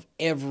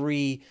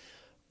every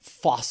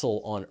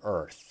fossil on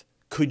Earth,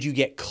 could you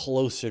get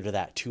closer to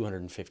that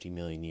 250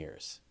 million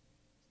years?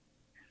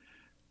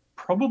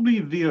 Probably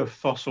via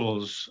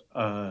fossils,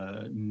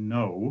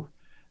 no.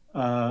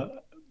 Uh,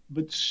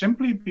 but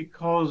simply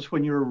because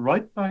when you're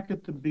right back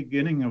at the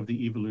beginning of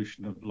the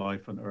evolution of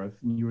life on Earth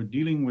and you're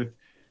dealing with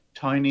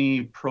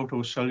tiny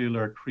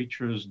protocellular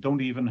creatures, don't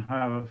even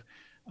have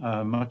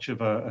much of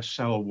a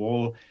cell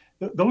wall,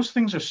 those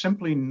things are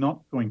simply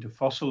not going to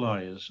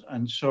fossilize.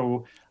 And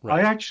so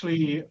Right.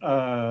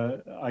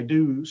 I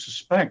do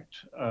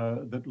suspect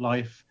that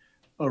life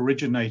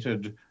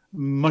originated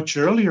much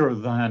earlier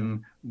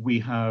than we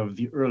have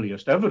the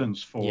earliest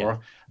evidence for. Yeah.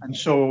 And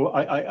so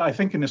I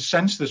think in a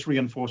sense, this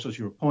reinforces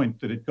your point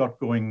that it got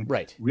going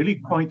Right. really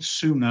quite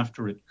soon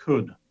after it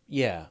could.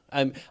 Yeah.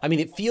 I mean,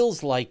 it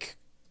feels like,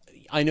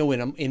 I know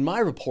in my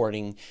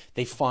reporting,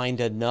 they find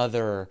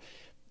another,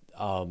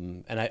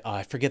 and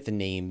I forget the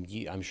name.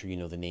 I'm sure you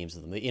know the names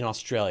of them. In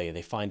Australia,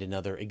 they find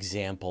another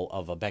example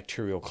of a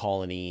bacterial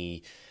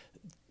colony,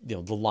 the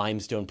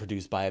limestone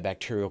produced by a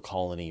bacterial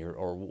colony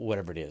or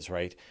whatever it is,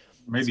 right?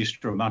 Maybe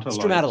stromatolites.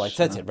 Stromatolites,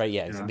 that's it, right?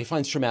 Yeah, Yeah. they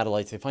find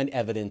stromatolites. They find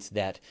evidence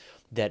that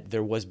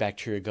there was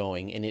bacteria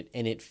going, and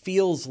it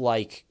feels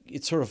like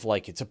it's sort of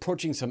like it's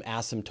approaching some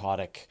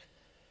asymptotic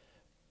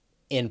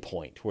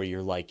endpoint where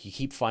you're like, you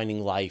keep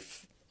finding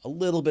life a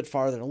little bit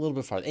farther and a little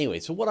bit farther. Anyway,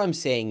 so what I'm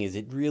saying is,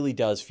 it really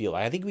does feel,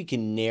 I think we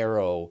can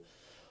narrow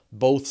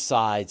both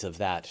sides of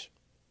that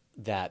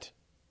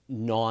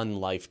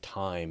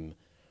non-lifetime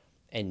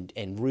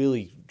and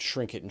really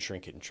shrink it and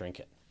shrink it and shrink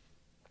it.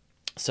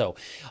 So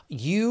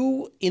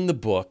you, in the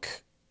book,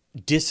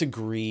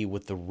 disagree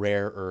with the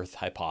rare earth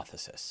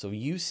hypothesis. So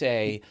you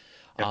say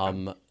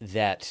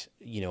that,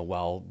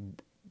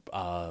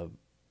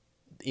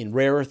 in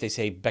rare earth, they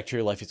say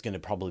bacterial life is going to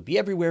probably be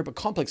everywhere, but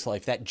complex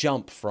life, that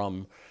jump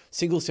from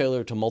single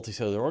cellular to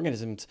multicellular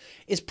organisms,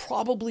 is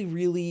probably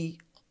really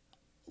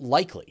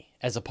likely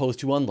as opposed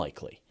to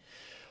unlikely.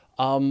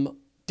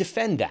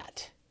 Defend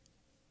that.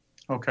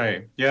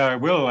 Okay. Yeah, I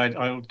will.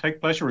 I'll take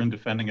pleasure in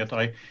defending it.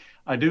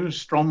 I do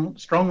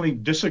strongly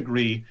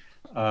disagree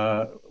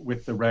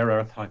with the rare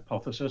earth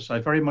hypothesis. I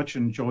very much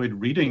enjoyed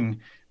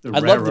reading the I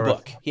rare love the earth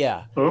book.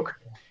 Yeah. book.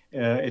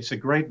 It's a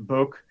great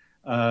book,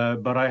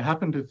 but I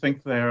happen to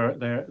think they're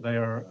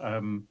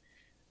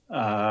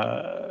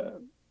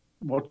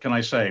what can I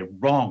say?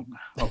 Wrong.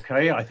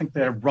 Okay, I think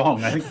they're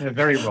wrong. I think they're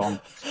very wrong.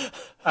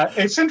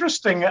 It's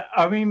interesting.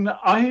 I mean,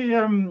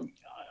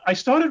 I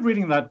started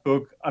reading that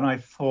book, and I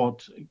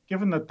thought,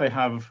 given that they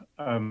have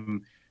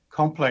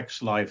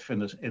complex life in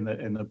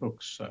the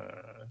book's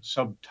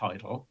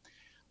subtitle,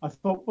 I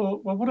thought,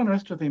 well, what on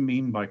earth do they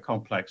mean by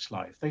complex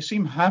life? They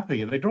seem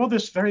happy. They draw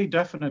this very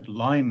definite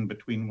line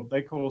between what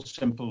they call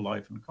simple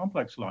life and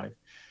complex life.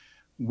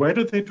 Where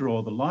do they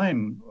draw the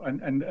line,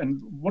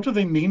 and what do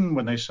they mean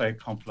when they say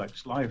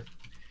complex life?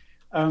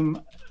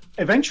 Um,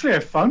 Eventually, I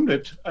found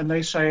it, and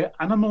they say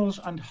animals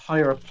and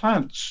higher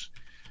plants.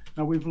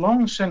 Now, we've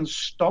long since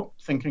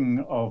stopped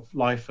thinking of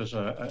life as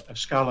a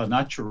scala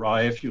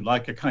naturae, if you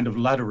like, a kind of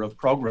ladder of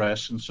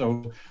progress. And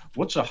so,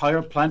 what's a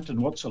higher plant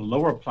and what's a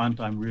lower plant?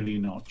 I'm really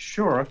not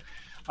sure.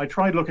 I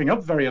tried looking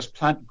up various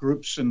plant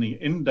groups in the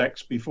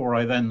index before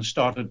I then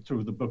started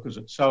through the book as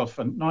itself,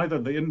 and neither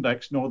the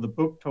index nor the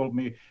book told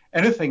me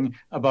anything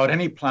about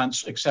any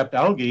plants except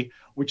algae,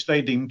 which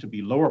they deemed to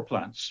be lower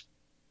plants.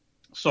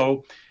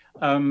 So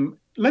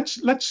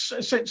let's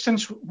say,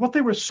 since what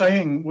they were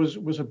saying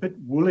was a bit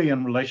woolly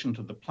in relation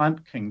to the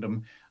plant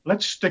kingdom,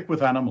 let's stick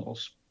with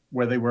animals,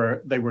 where they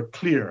were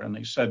clear, and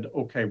they said,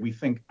 okay, we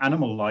think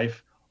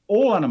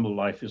all animal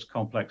life is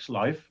complex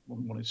life.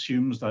 One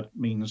assumes that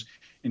means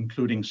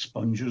including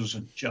sponges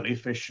and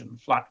jellyfish and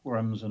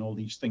flatworms and all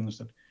these things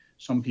that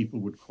some people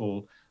would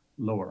call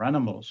lower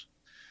animals.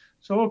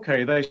 So,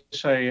 okay, they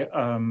say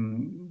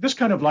this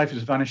kind of life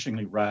is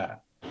vanishingly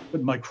rare,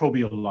 but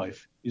microbial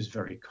life is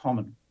very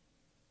common.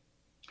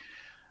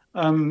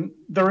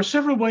 There are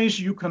several ways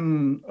you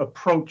can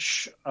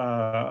approach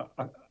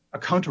a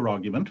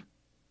counter-argument.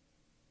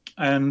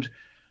 And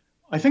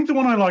I think the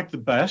one I like the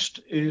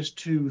best is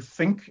to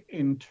think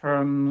in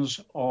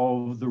terms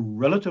of the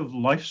relative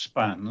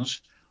lifespans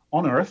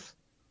on Earth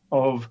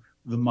of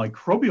the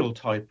microbial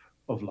type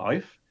of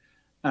life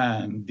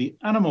and the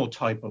animal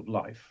type of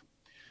life.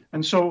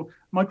 And so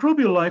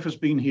microbial life has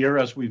been here,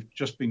 as we've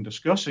just been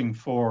discussing,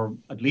 for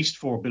at least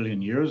 4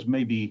 billion years,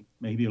 maybe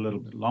a little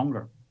bit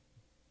longer.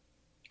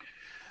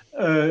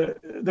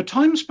 The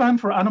time span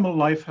for animal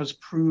life has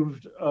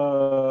proved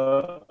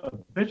a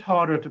bit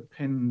harder to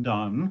pin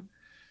down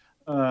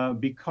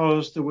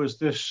because there was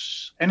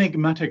this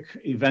enigmatic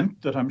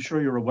event that I'm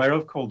sure you're aware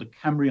of called the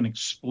Cambrian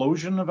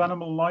explosion of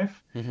animal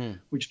life,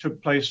 which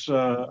took place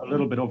a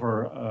little bit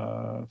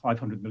over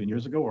 500 million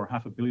years ago, or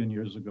 500 million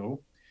years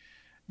ago.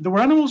 There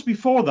were animals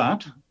before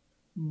that,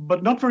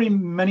 but not very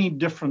many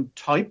different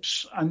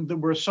types. And there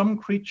were some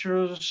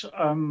creatures,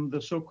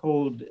 the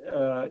so-called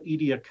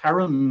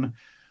Ediacaran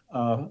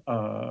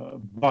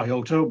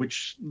biota,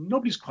 which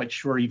nobody's quite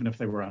sure even if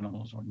they were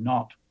animals or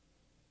not.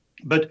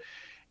 But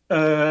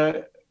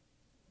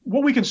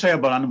what we can say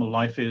about animal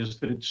life is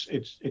that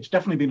it's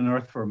definitely been on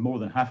Earth for more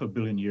than 500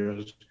 million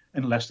years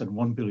and less than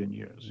 1 billion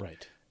years.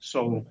 Right.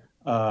 So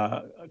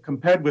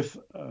compared with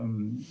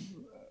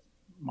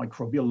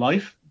microbial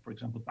life, for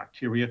example,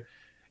 bacteria,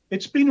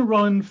 it's been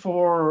around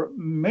for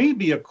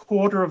maybe a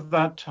quarter of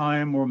that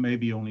time, or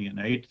maybe only an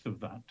eighth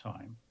of that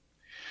time.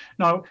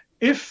 Now,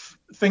 if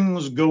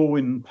things go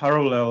in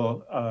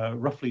parallel,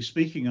 roughly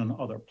speaking, on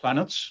other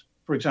planets,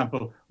 for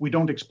example, we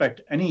don't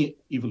expect any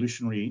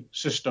evolutionary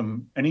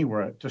system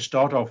anywhere to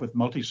start off with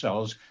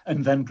multicells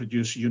and then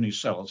produce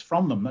unicells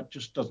from them. That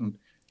just doesn't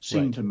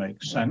seem to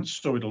make sense.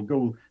 So it'll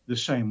go the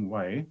same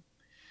way.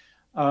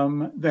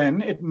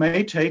 Then it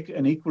may take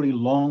an equally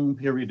long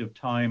period of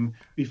time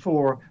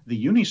before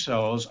the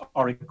unicells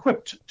are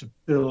equipped to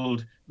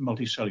build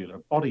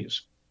multicellular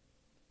bodies.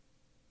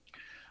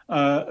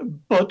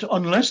 But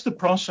unless the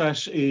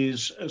process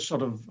is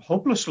sort of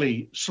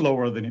hopelessly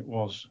slower than it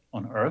was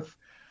on Earth,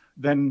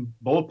 then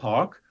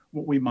ballpark,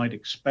 what we might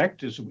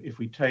expect is if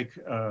we take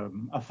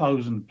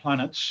 1,000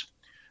 planets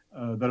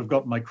that have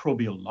got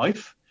microbial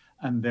life,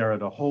 and they're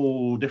at a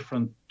whole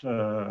different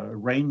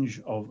range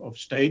of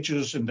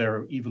stages in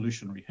their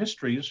evolutionary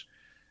histories,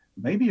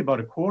 maybe about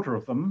a quarter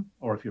of them,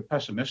 or if you're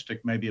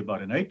pessimistic, maybe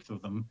about an eighth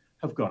of them,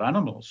 have got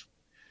animals.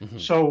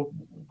 So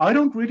I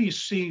don't really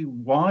see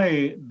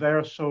why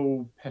they're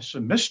so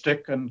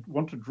pessimistic and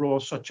want to draw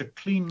such a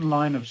clean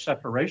line of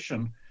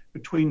separation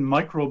between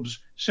microbes,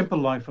 simple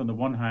life on the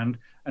one hand,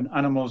 and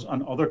animals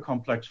and other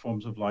complex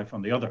forms of life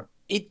on the other.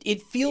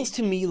 It feels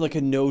to me like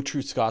a no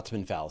true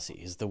Scotsman fallacy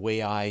is the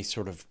way I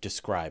sort of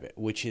describe it,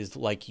 which is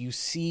like you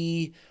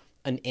see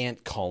an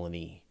ant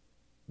colony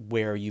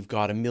where you've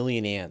got 1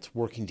 million ants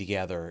working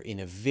together in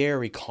a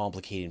very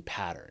complicated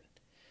pattern.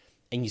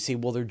 And you say,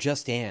 well, they're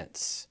just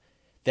ants.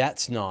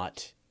 That's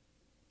not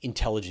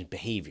intelligent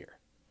behavior.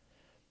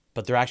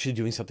 But they're actually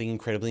doing something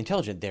incredibly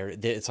intelligent.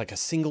 It's like a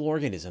single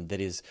organism that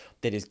is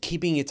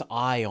keeping its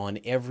eye on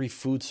every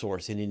food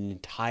source in an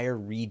entire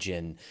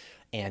region,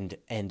 and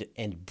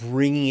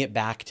bringing it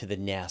back to the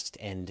nest,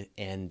 and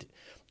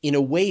in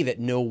a way that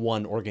no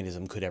one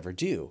organism could ever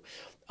do.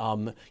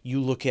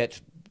 You look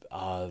at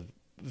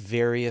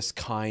various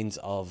kinds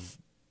of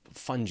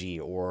fungi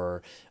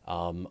or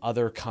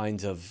other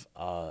kinds of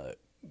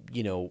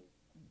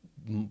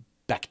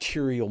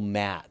bacterial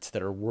mats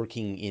that are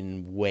working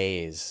in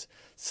ways,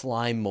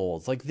 slime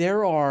molds. Like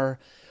there are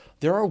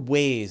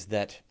ways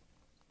that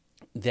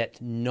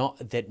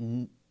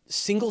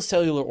single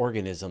cellular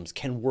organisms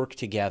can work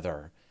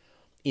together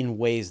in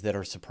ways that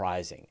are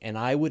surprising. And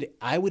I would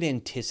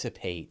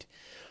anticipate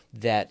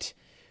that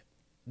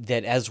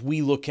as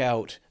we look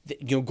out,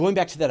 going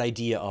back to that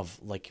idea of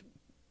like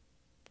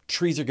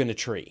trees are going to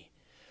tree,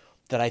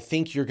 that I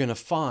think you're going to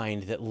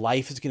find that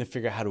life is going to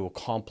figure out how to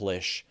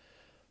accomplish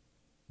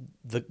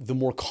the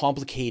more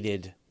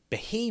complicated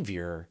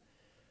behavior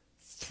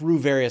through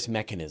various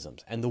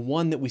mechanisms. And the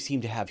one that we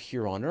seem to have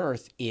here on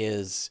Earth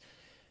is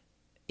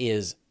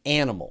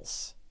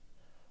animals.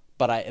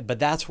 But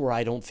that's where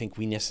I don't think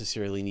we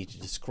necessarily need to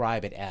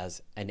describe it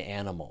as an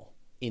animal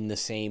in the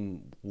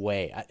same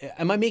way.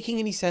 Am I making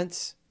any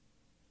sense?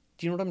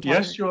 Do you know what I'm talking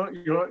about?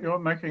 Yes, you're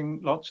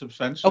making lots of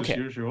sense Okay. as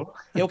usual.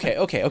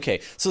 Okay.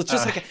 So it's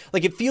just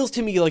like it feels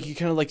to me like you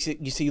kind of like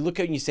you look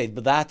at it and you say,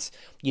 but that's,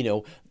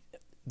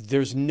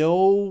 there's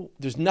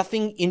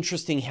nothing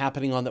interesting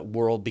happening on that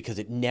world because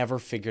it never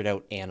figured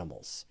out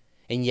animals.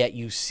 And yet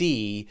you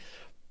see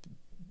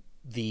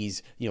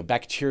these,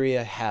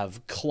 bacteria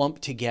have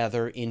clumped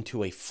together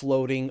into a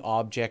floating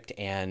object,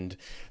 and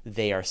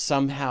they are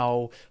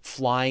somehow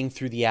flying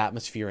through the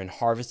atmosphere and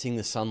harvesting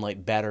the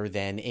sunlight better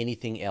than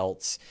anything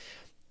else.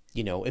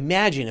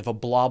 Imagine if a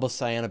blob of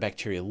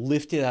cyanobacteria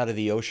lifted out of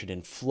the ocean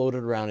and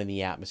floated around in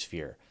the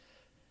atmosphere.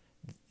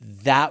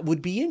 That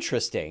would be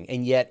interesting.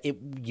 And yet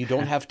you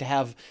don't have to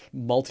have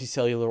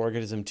multicellular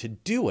organism to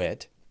do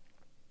it.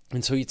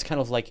 And so it's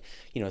kind of like,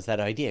 it's that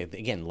idea.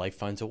 Again, life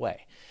finds a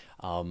way.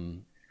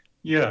 And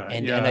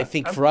I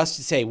think for us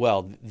to say,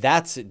 well,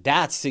 that's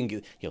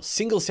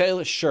single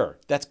cellular, sure,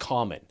 that's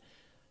common.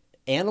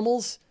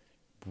 Animals,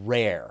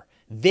 rare.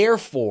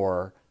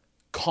 Therefore,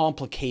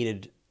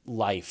 complicated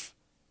life,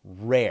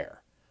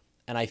 rare.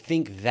 And I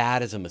think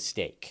that is a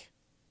mistake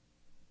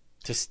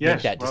to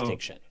make that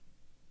distinction.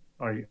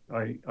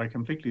 I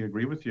completely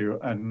agree with you.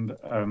 And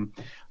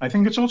I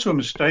think it's also a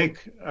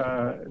mistake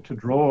to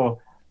draw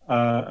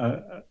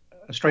a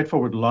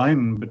straightforward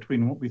line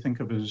between what we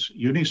think of as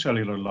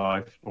unicellular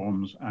life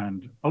forms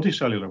and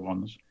multicellular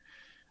ones,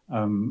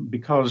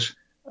 because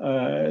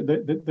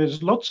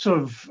there's lots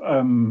of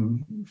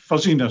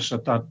fuzziness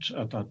at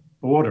that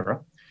border.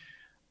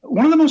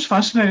 One of the most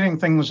fascinating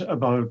things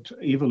about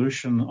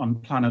evolution on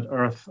planet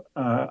Earth,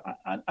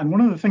 and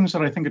one of the things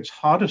that I think it's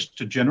hardest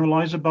to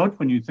generalize about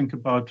when you think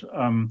about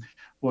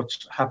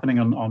what's happening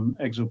on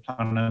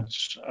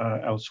exoplanets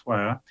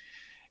elsewhere,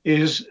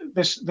 is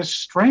this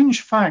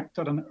strange fact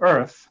that on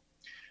Earth,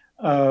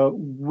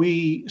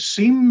 we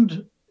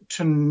seemed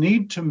to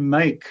need to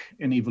make,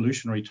 in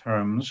evolutionary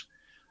terms,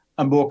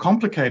 a more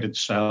complicated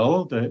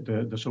cell,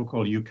 the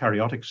so-called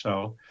eukaryotic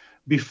cell,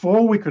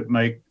 before we could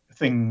make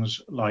things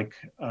like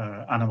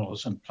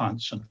animals and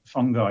plants and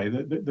fungi,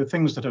 the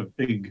things that have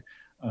big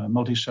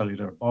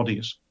multicellular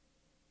bodies.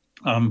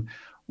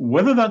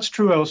 Whether that's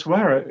true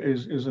elsewhere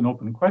is an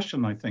open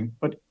question, I think.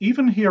 But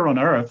even here on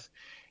Earth,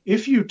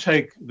 if you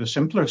take the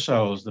simpler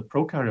cells, the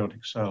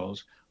prokaryotic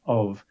cells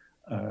of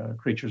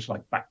creatures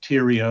like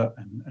bacteria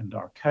and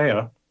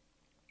archaea,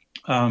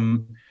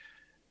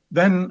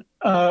 then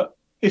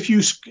if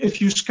you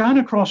scan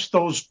across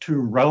those two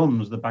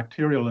realms, the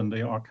bacterial and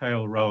the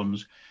archaeal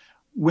realms,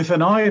 with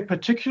an eye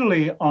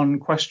particularly on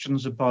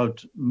questions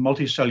about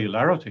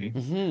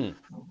multicellularity,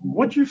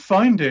 what you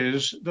find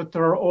is that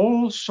there are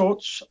all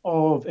sorts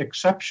of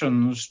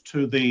exceptions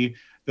to the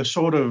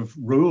sort of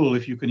rule,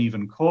 if you can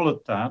even call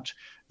it that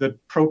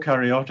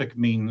prokaryotic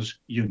means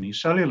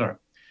unicellular.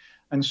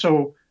 And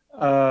so,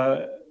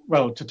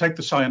 well, to take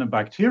the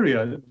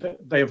cyanobacteria,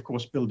 they of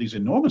course build these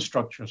enormous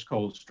structures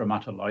called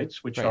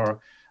stromatolites, which are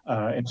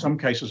in some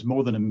cases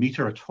more than a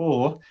meter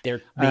tall.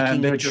 They're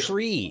making a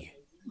tree.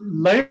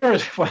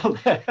 Layers. Well,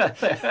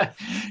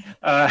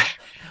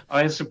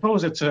 I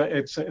suppose it's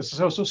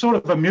sort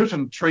of a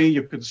mutant tree,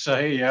 you could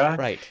say. Yeah.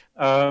 Right.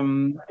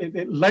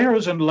 It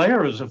layers and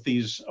layers of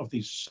these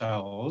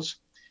cells,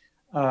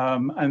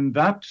 and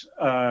that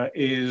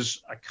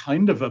is a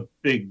kind of a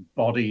big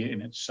body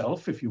in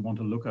itself, if you want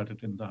to look at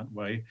it in that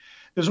way.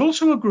 There's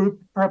also a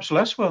group, perhaps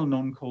less well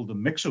known, called the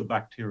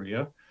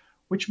myxobacteria,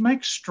 which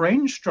makes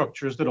strange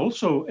structures that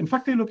also, in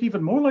fact, they look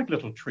even more like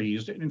little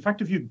trees. In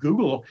fact, if you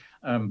Google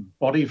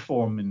body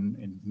form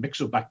in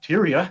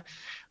myxobacteria,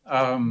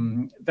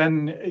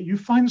 then you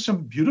find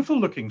some beautiful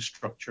looking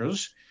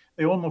structures.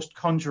 They almost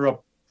conjure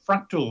up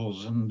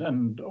fractals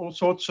and all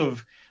sorts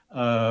of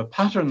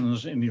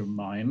patterns in your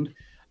mind.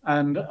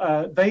 And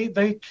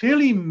they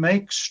clearly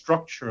make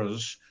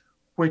structures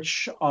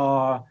which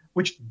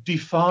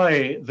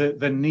defy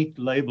the neat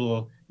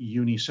label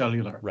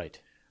unicellular.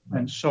 Right.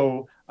 And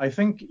so I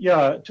think,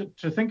 yeah,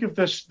 to think of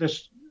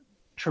this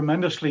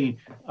tremendously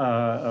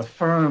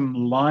firm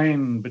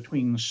line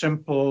between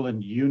simple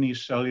and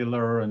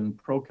unicellular and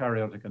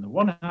prokaryotic on the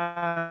one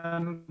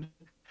hand,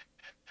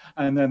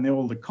 and then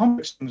all the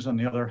complex things on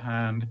the other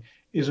hand,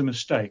 is a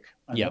mistake.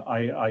 And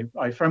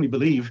I firmly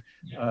believe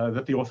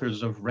that the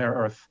authors of Rare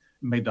Earth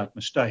made that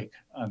mistake.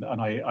 And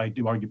I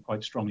do argue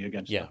quite strongly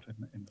against Yeah. that.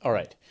 All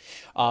right.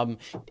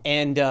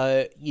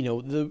 You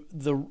know,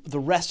 the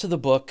rest of the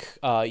book,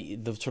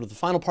 the sort of the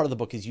final part of the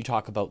book is you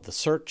talk about the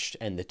search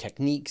and the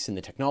techniques and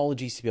the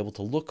technologies to be able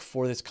to look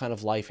for this kind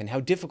of life and how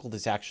difficult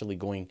it's actually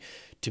going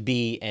to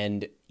be.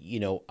 And,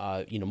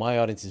 my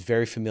audience is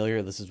very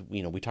familiar. This is,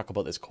 we talk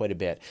about this quite a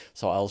bit,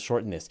 so I'll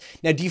shorten this.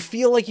 Now, do you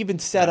feel like you've been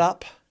set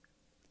up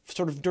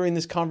sort of during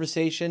this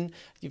conversation? Do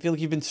you feel like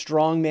you've been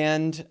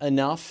strongmanned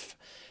enough?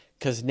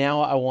 Because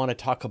now I want to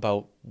talk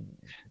about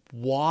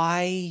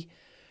why,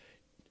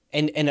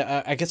 and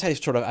I guess I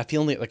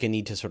feel like I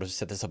need to sort of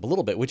set this up a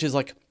little bit, which is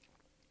like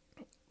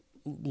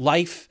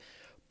life,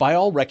 by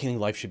all reckoning,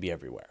 life should be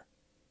everywhere.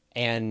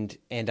 And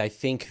I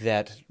think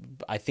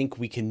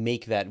we can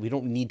make that, we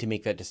don't need to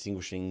make that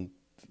distinguishing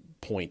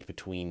point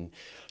between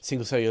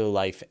single cellular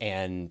life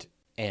and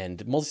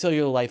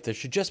multicellular life. There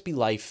should just be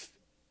life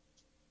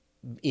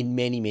in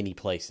many, many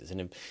places.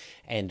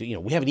 And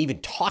we haven't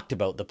even talked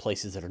about the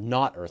places that are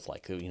not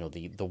Earth-like,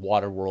 the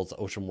water worlds, the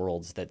ocean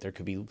worlds, that there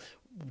could be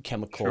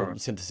chemical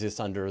synthesis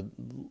under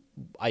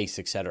ice,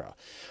 etc.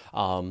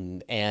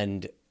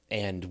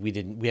 And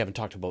we haven't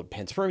talked about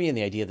panspermia and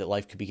the idea that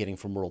life could be getting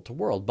from world to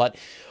world. But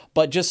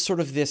just sort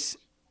of this,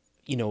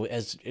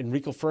 as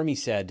Enrico Fermi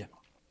said,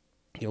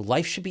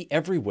 life should be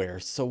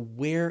everywhere. So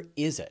where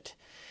is it?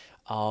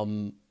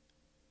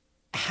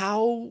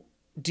 How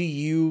do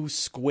you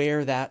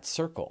square that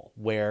circle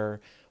where,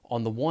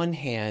 on the one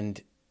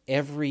hand,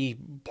 every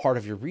part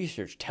of your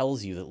research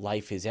tells you that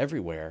life is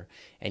everywhere,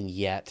 and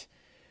yet,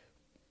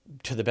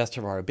 to the best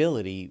of our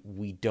ability,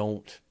 we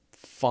don't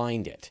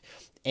find it?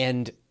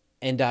 And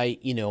I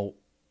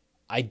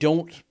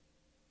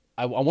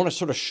want to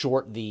sort of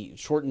shorten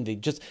the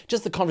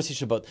just the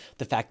conversation about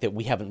the fact that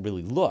we haven't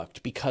really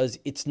looked, because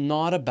it's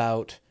not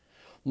about,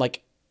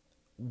 like,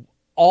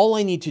 all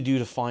I need to do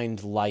to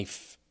find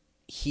life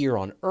here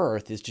on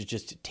Earth is to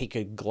just take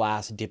a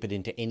glass, dip it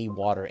into any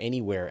water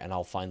anywhere, and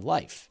I'll find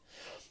life.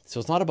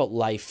 So it's not about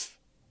life.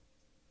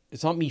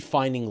 It's not me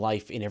finding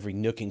life in every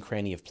nook and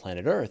cranny of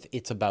planet Earth.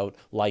 It's about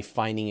life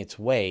finding its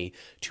way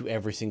to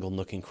every single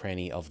nook and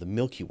cranny of the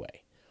Milky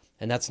Way.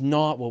 And that's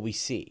not what we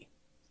see.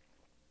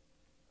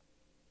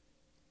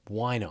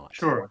 Why not?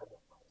 Sure.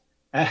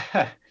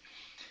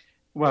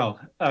 Well,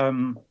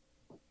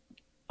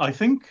 I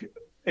think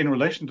in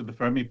relation to the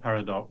Fermi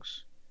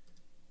paradox,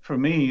 for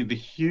me, the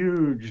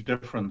huge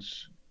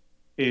difference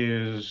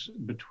is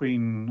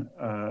between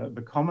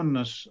the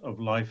commonness of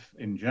life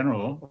in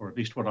general, or at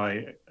least what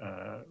I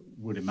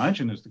would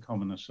imagine is the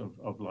commonness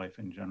of life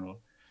in general,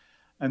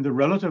 and the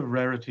relative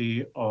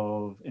rarity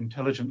of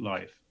intelligent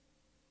life.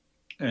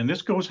 And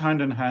this goes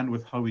hand in hand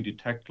with how we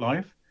detect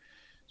life.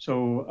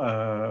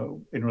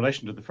 So in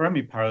relation to the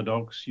Fermi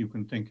paradox, you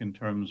can think in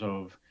terms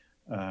of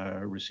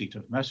receipt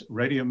of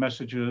radio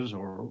messages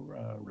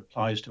or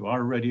replies to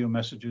our radio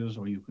messages,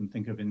 or you can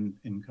think of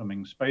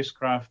incoming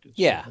spacecraft,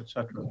 et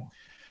cetera.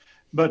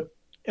 But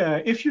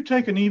if you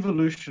take an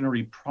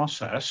evolutionary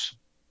process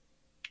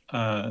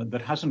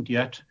that hasn't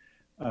yet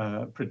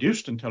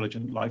produced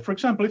intelligent life, for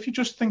example, if you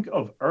just think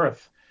of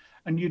Earth,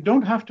 and you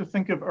don't have to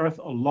think of Earth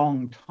a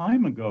long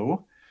time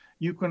ago,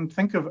 you can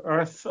think of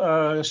Earth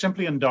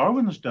simply in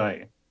Darwin's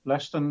day,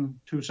 less than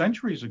 2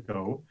 centuries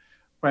ago,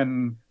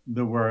 when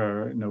there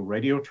were no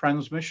radio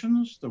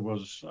transmissions, there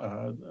was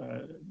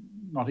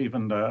not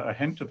even a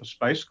hint of a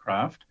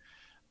spacecraft.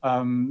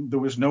 There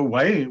was no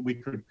way we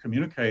could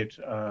communicate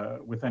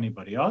with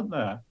anybody out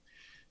there.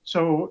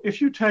 So if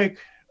you take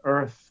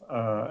Earth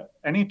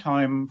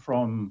anytime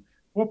from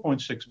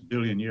 4.6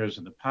 billion years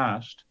in the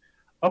past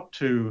up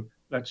to,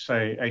 let's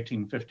say,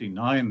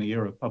 1859, the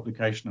year of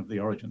publication of The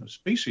Origin of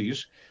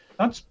Species,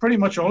 that's pretty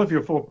much all of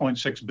your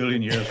 4.6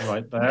 billion years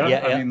right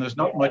there. I mean, there's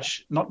not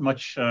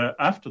much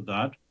after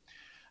that.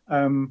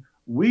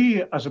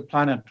 We, as a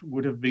planet,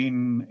 would have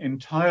been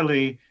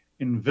entirely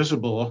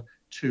invisible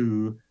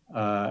to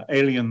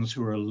aliens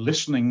who are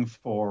listening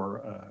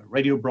for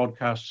radio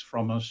broadcasts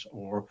from us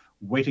or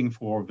waiting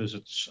for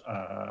visits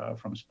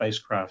from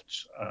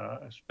spacecraft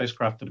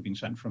that have been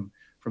sent from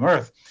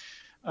Earth.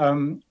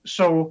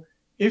 So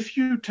if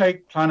you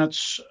take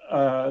planets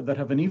that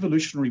have an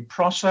evolutionary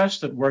process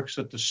that works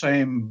at the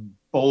same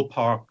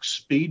ballpark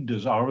speed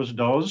as ours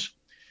does,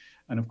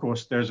 and of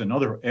course there's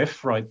another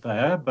if right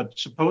there, but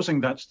supposing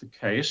that's the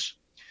case,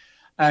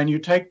 and you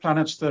take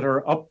planets that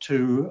are up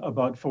to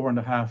about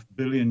 4.5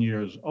 billion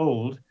years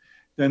old,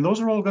 then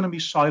those are all going to be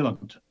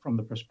silent from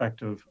the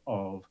perspective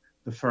of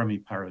the Fermi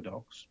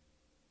paradox.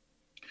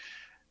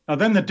 Now,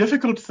 then the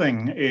difficult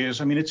thing is,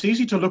 I mean, it's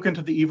easy to look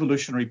into the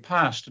evolutionary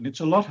past, and it's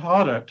a lot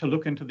harder to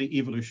look into the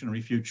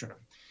evolutionary future.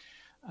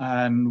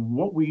 And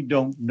what we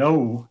don't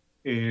know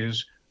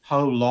is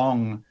how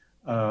long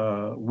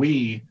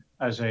we,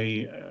 as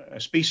a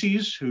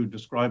species who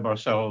describe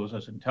ourselves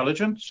as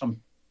intelligent,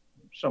 some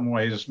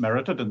ways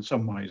merited and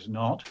some ways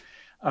not,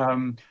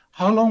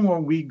 how long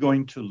are we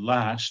going to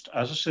last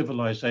as a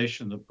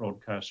civilization that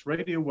broadcasts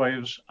radio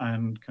waves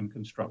and can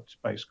construct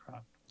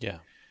spacecraft? Yeah.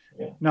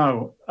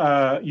 Now,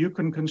 you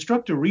can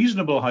construct a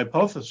reasonable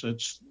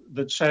hypothesis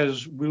that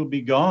says we'll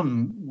be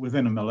gone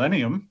within a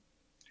millennium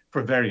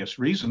for various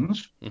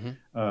reasons,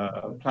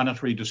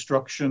 planetary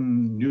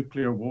destruction,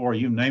 nuclear war,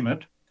 you name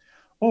it.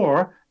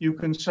 Or you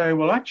can say,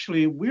 well,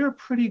 actually, we're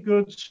pretty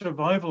good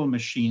survival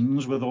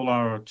machines with all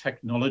our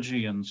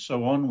technology and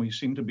so on. We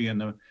seem to be in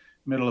the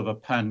middle of a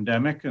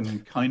pandemic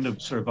and kind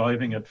of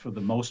surviving it for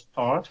the most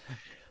part.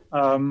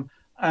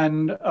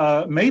 And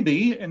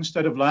maybe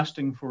instead of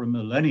lasting for a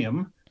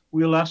millennium,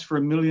 we'll last for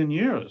 1,000,000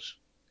 years.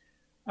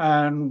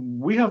 And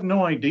we have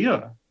no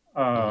idea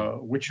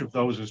which of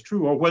those is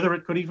true, or whether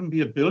it could even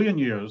be 1,000,000,000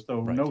 years,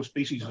 though no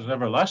species has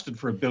ever lasted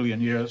for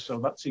 1,000,000,000 years, so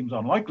that seems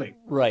unlikely.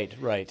 Right.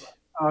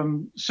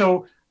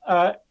 So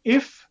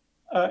if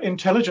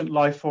intelligent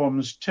life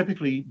forms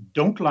typically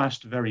don't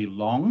last very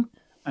long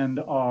and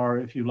are,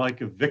 if you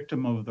like, a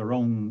victim of their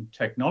own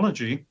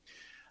technology,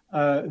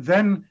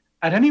 then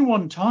at any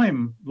one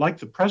time, like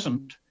the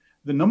present,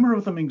 the number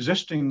of them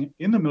existing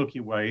in the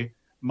Milky Way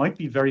might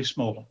be very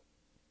small.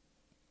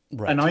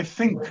 Right. And I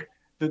think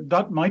that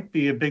that might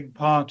be a big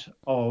part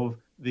of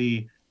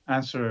the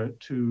answer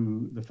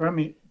to the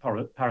Fermi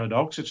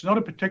paradox. It's not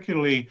a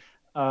particularly,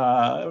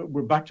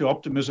 we're back to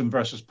optimism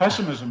versus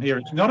pessimism here.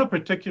 It's not a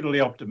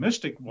particularly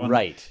optimistic one,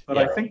 right? But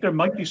I think there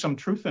might be some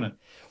truth in it.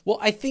 Well,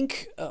 I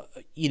think,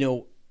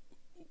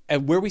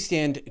 where we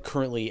stand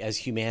currently as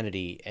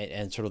humanity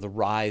and sort of the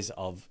rise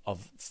of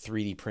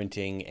 3D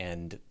printing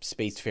and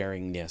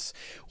spacefaringness,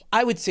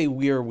 I would say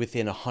we're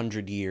within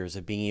 100 years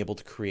of being able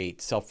to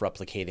create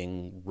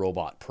self-replicating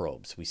robot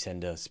probes. We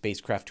send a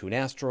spacecraft to an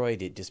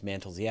asteroid, it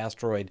dismantles the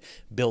asteroid,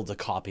 builds a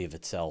copy of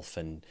itself,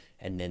 and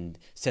then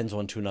sends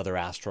one to another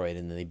asteroid,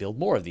 and then they build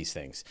more of these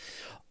things.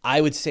 I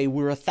would say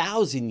we're within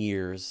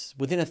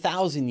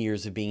 1,000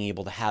 years of being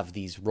able to have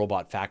these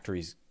robot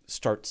factories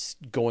start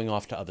going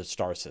off to other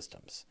star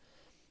systems,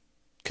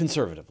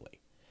 conservatively.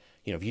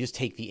 If you just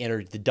take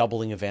the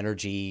doubling of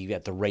energy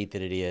at the rate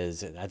that it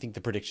is, and I think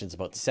the prediction is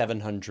about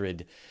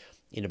 700,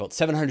 in about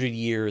 700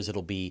 years,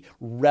 it'll be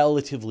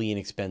relatively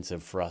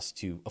inexpensive for us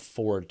to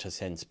afford to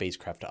send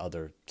spacecraft to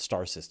other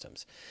star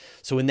systems.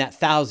 So in that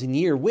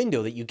 1,000-year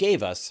window that you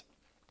gave us,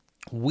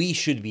 we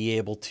should be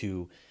able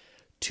to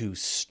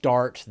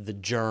start the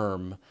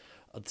germ,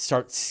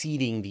 start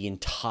seeding the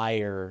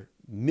entire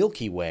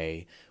Milky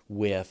Way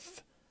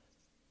with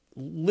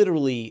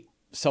literally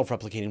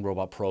self-replicating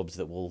robot probes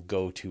that will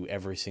go to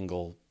every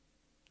single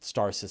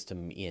star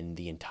system in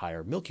the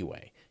entire Milky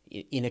Way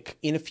in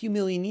a few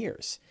million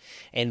years.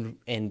 And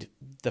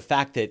the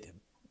fact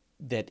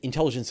that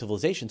intelligent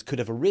civilizations could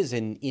have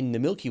arisen in the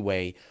Milky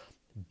Way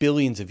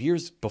billions of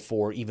years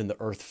before even the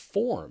Earth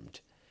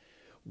formed,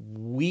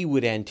 we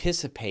would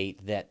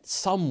anticipate that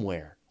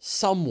somewhere,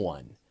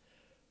 someone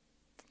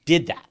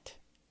did that,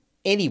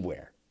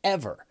 anywhere,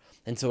 ever.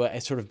 And so I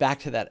sort of back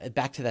to that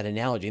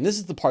analogy. And this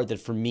is the part that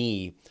for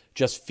me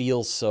just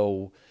feels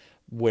so,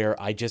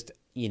 where I just,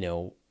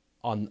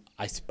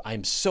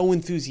 I'm so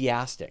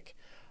enthusiastic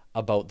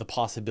about the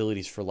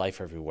possibilities for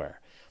life everywhere.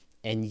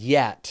 And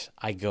yet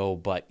I go,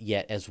 but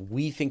yet as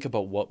we think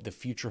about what the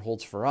future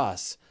holds for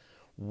us,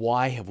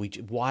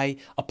 why,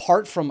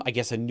 apart from, I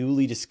guess, a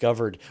newly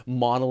discovered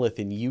monolith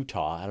in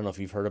Utah, I don't know if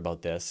you've heard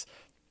about this.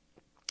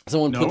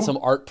 Someone put some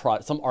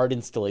art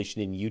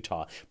installation in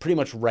Utah, pretty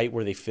much right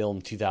where they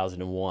filmed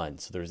 2001.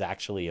 So there's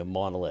actually a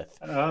monolith.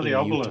 The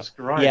obelisk,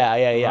 Utah.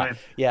 Right?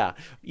 Yeah.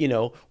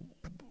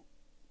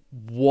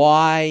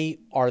 Why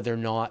are there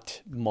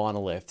not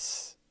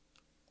monoliths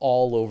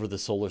all over the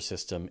solar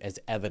system as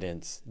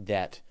evidence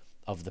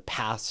of the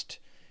past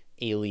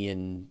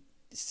alien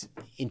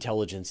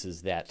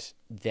intelligences that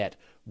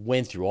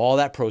went through all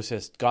that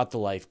process, got the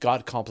life,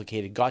 got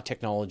complicated, got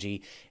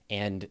technology,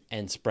 and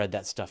spread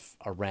that stuff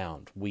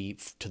around? We,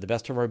 to the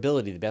best of our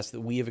ability, the best that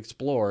we have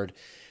explored,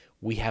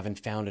 we haven't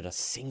found it a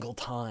single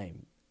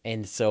time.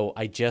 And so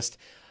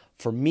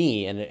for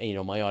me,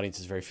 and my audience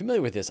is very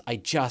familiar with this,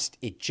 it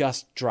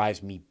just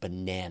drives me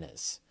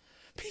bananas.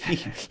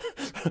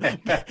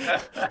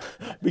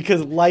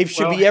 Because life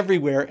should be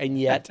everywhere, and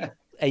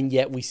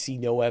yet we see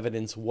no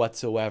evidence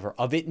whatsoever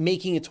of it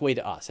making its way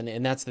to us.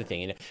 And that's the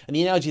thing. And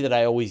the analogy that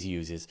I always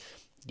use is,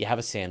 you have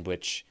a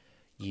sandwich,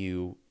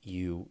 you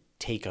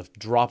take a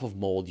drop of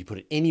mold, you put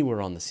it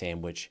anywhere on the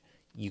sandwich,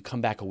 you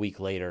come back a week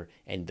later,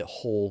 and the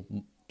whole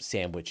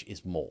sandwich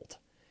is mold.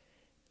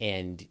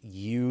 And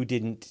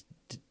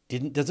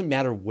doesn't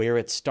matter where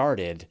it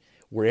started,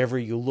 wherever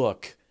you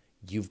look,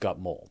 you've got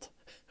mold.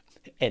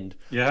 And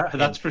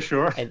that's for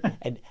sure.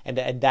 and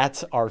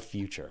that's our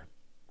future.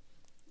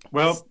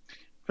 Well,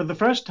 for the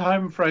first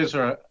time,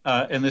 Fraser,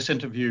 in this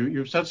interview,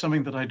 you've said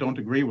something that I don't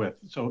agree with.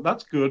 So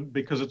that's good,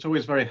 because it's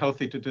always very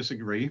healthy to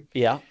disagree.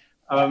 Yeah.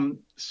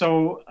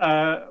 So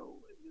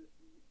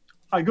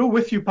I go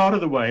with you part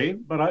of the way,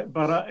 but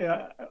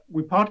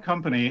we part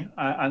company,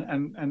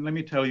 and let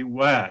me tell you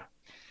where.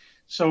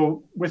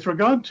 So with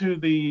regard to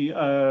the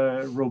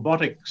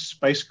robotic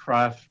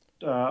spacecraft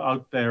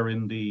out there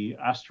in the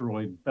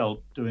asteroid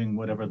belt doing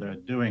whatever they're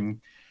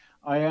doing,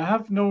 I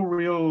have no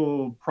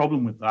real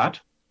problem with that.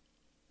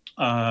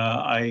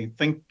 I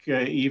think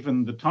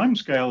even the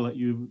timescale that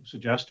you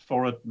suggest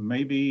for it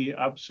may be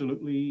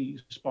absolutely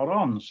spot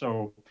on.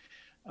 So,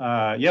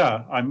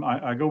 yeah,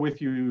 I go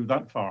with you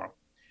that far.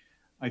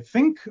 I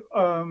think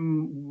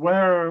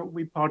where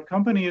we part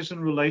company is in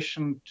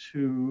relation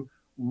to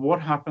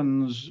what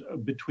happens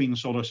between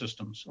solar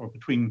systems, or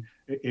between,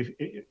 if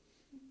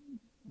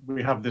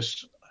we have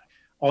this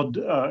odd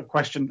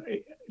question: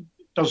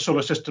 does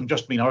solar system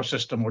just mean our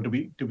system, or do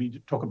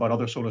we talk about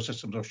other solar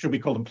systems, or should we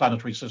call them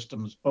planetary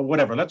systems? But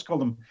whatever, let's call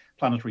them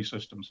planetary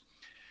systems.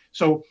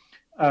 So,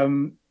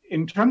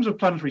 in terms of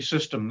planetary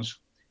systems,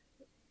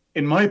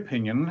 in my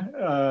opinion,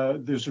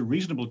 there's a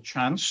reasonable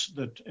chance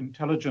that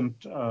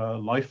intelligent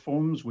life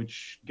forms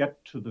which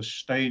get to the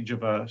stage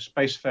of a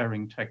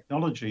spacefaring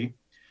technology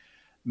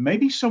may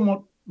be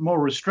somewhat more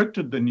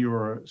restricted than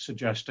you're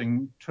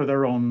suggesting to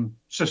their own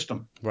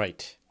system.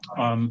 Right.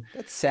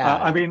 That's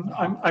I sad. mean,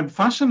 I'm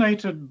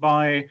fascinated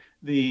by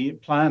the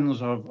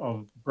plans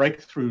of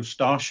Breakthrough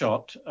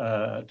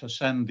Starshot to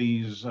send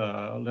these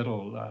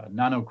little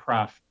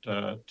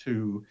nanocraft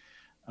to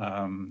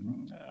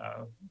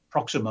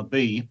Proxima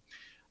B.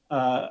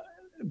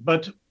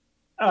 But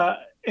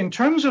in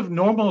terms of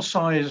normal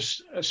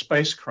size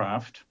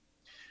spacecraft,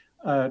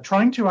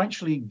 trying to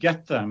actually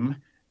get them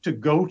to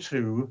go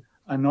to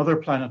another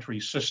planetary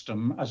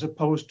system, as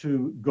opposed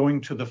to going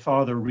to the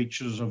farther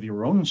reaches of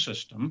your own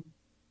system,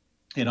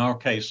 in our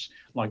case,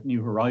 like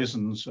New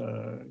Horizons,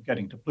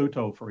 getting to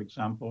Pluto, for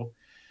example,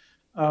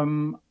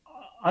 I'm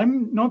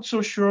not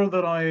so sure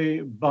that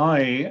I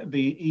buy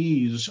the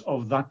ease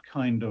of that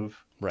kind of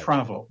Right.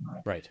 travel.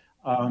 Right.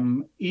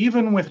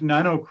 Even with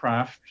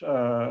nanocraft,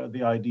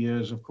 the idea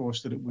is, of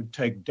course, that it would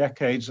take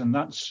decades, and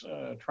that's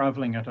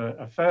traveling at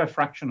a fair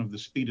fraction of the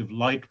speed of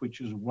light,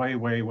 which is way,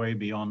 way, way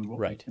beyond what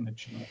we can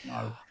achieve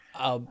now.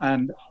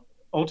 And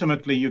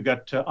ultimately, you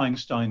get to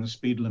Einstein's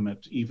speed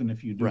limit, even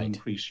if you do Right.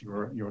 increase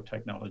your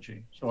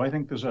technology. So I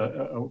think there's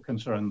a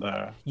concern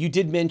there. You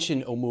did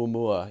mention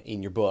Oumuamua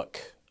in your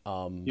book.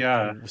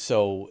 Yeah.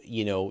 So,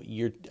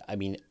 I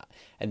mean,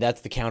 and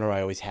that's the counter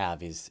I always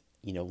have is,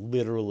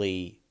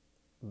 literally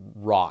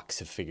rocks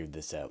have figured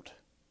this out.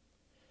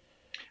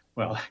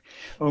 Well,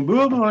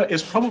 Oumuamua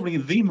is probably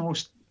the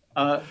most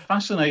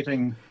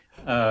fascinating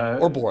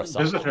Or Borisov.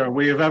 visitor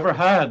we have ever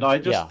had. I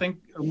just Yeah. think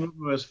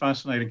Oumuamua is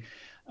fascinating.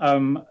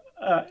 Um,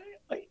 uh,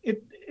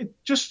 it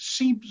just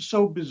seems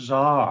so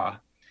bizarre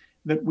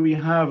that we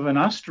have an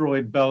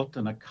asteroid belt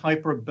and a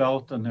Kuiper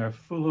belt, and they're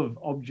full of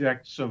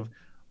objects of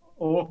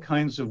all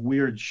kinds of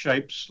weird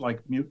shapes,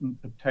 like mutant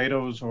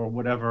potatoes or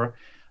whatever.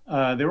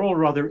 They're all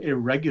rather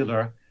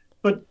irregular,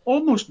 but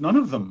almost none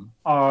of them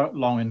are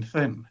long and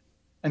thin.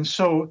 And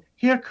so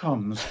here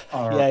comes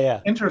our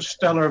Yeah.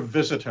 interstellar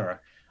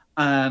visitor,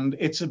 and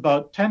it's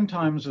about 10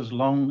 times as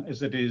long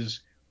as it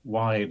is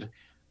wide.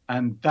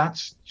 And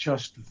that's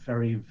just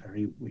very,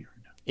 very weird.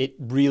 It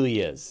really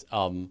is.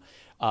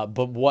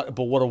 But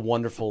what a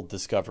wonderful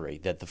discovery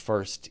that the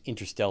first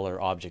interstellar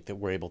object that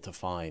we're able to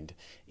find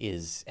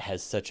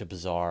has such a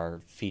bizarre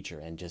feature,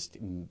 and just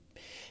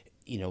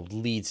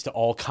leads to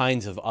all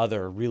kinds of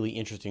other really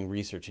interesting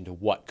research into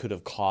what could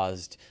have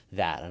caused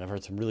that. And I've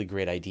heard some really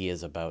great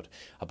ideas about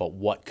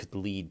what could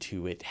lead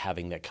to it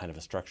having that kind of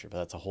a structure. But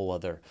that's a whole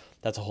other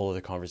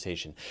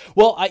conversation.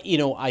 Well,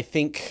 I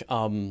think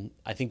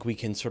we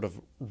can sort of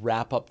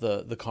wrap up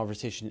the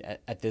conversation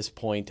at this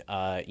point.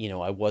 I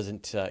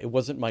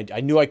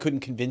knew I couldn't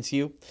convince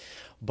you,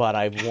 but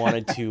I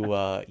wanted to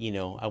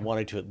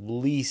at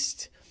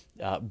least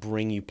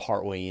bring you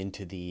partway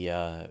into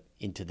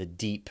the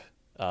deep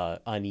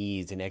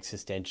unease and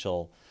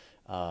existential,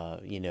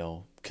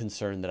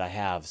 concern that I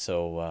have.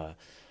 So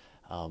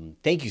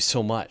thank you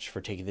so much for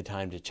taking the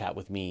time to chat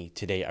with me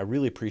today. I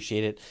really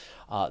appreciate it.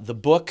 The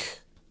book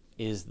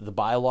is The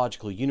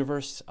Biological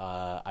Universe.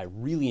 I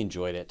really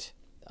enjoyed it,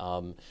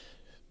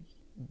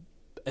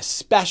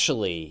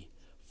 especially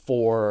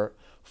for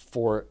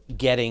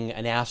getting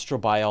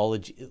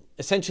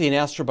essentially an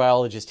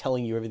astrobiologist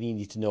telling you everything you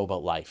need to know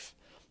about life.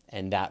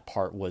 And that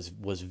part was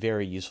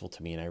very useful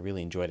to me, and I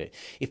really enjoyed it.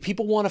 If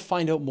people want to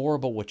find out more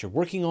about what you're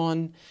working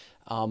on,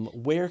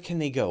 where can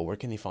they go? Where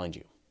can they find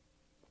you?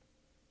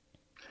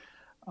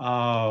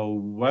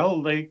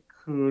 Well, they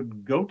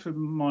could go to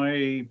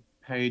my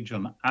page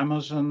on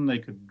Amazon, they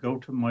could go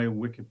to my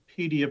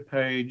Wikipedia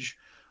page,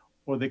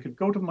 or they could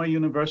go to my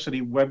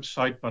university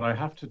website, but I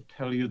have to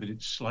tell you that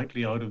it's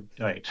slightly out of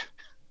date.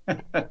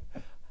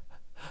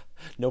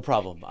 No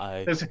problem.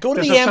 Go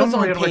to the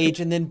Amazon page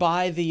and then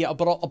buy the.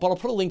 But I'll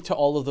put a link to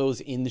all of those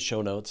in the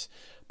show notes.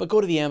 But go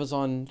to the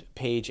Amazon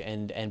page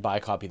and buy a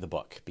copy of the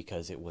book,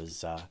 because it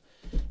was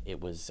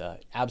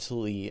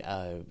absolutely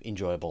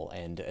enjoyable,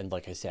 and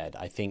like I said,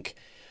 I think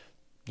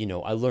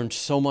I learned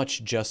so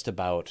much just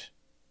about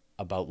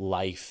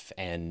life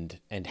and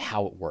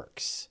how it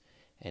works,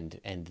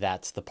 and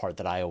that's the part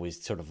that I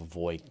always sort of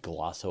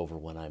gloss over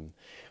when I'm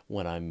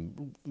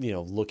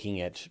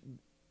looking at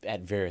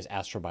various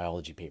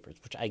astrobiology papers,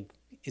 which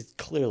is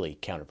clearly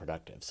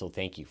counterproductive. So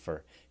thank you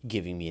for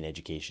giving me an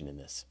education in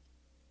this.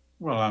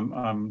 Well,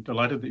 I'm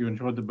delighted that you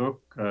enjoyed the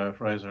book,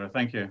 Fraser.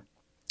 Thank you.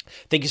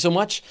 Thank you so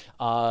much.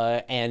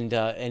 And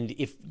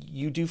if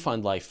you do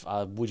find life,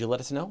 would you let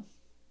us know?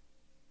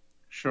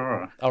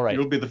 Sure. All right.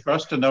 You'll be the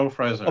first to know, Oh,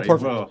 Fraser. You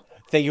perfect. will.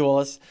 Thank you,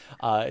 Wallace.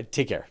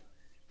 Take care.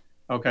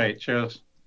 Okay, cheers.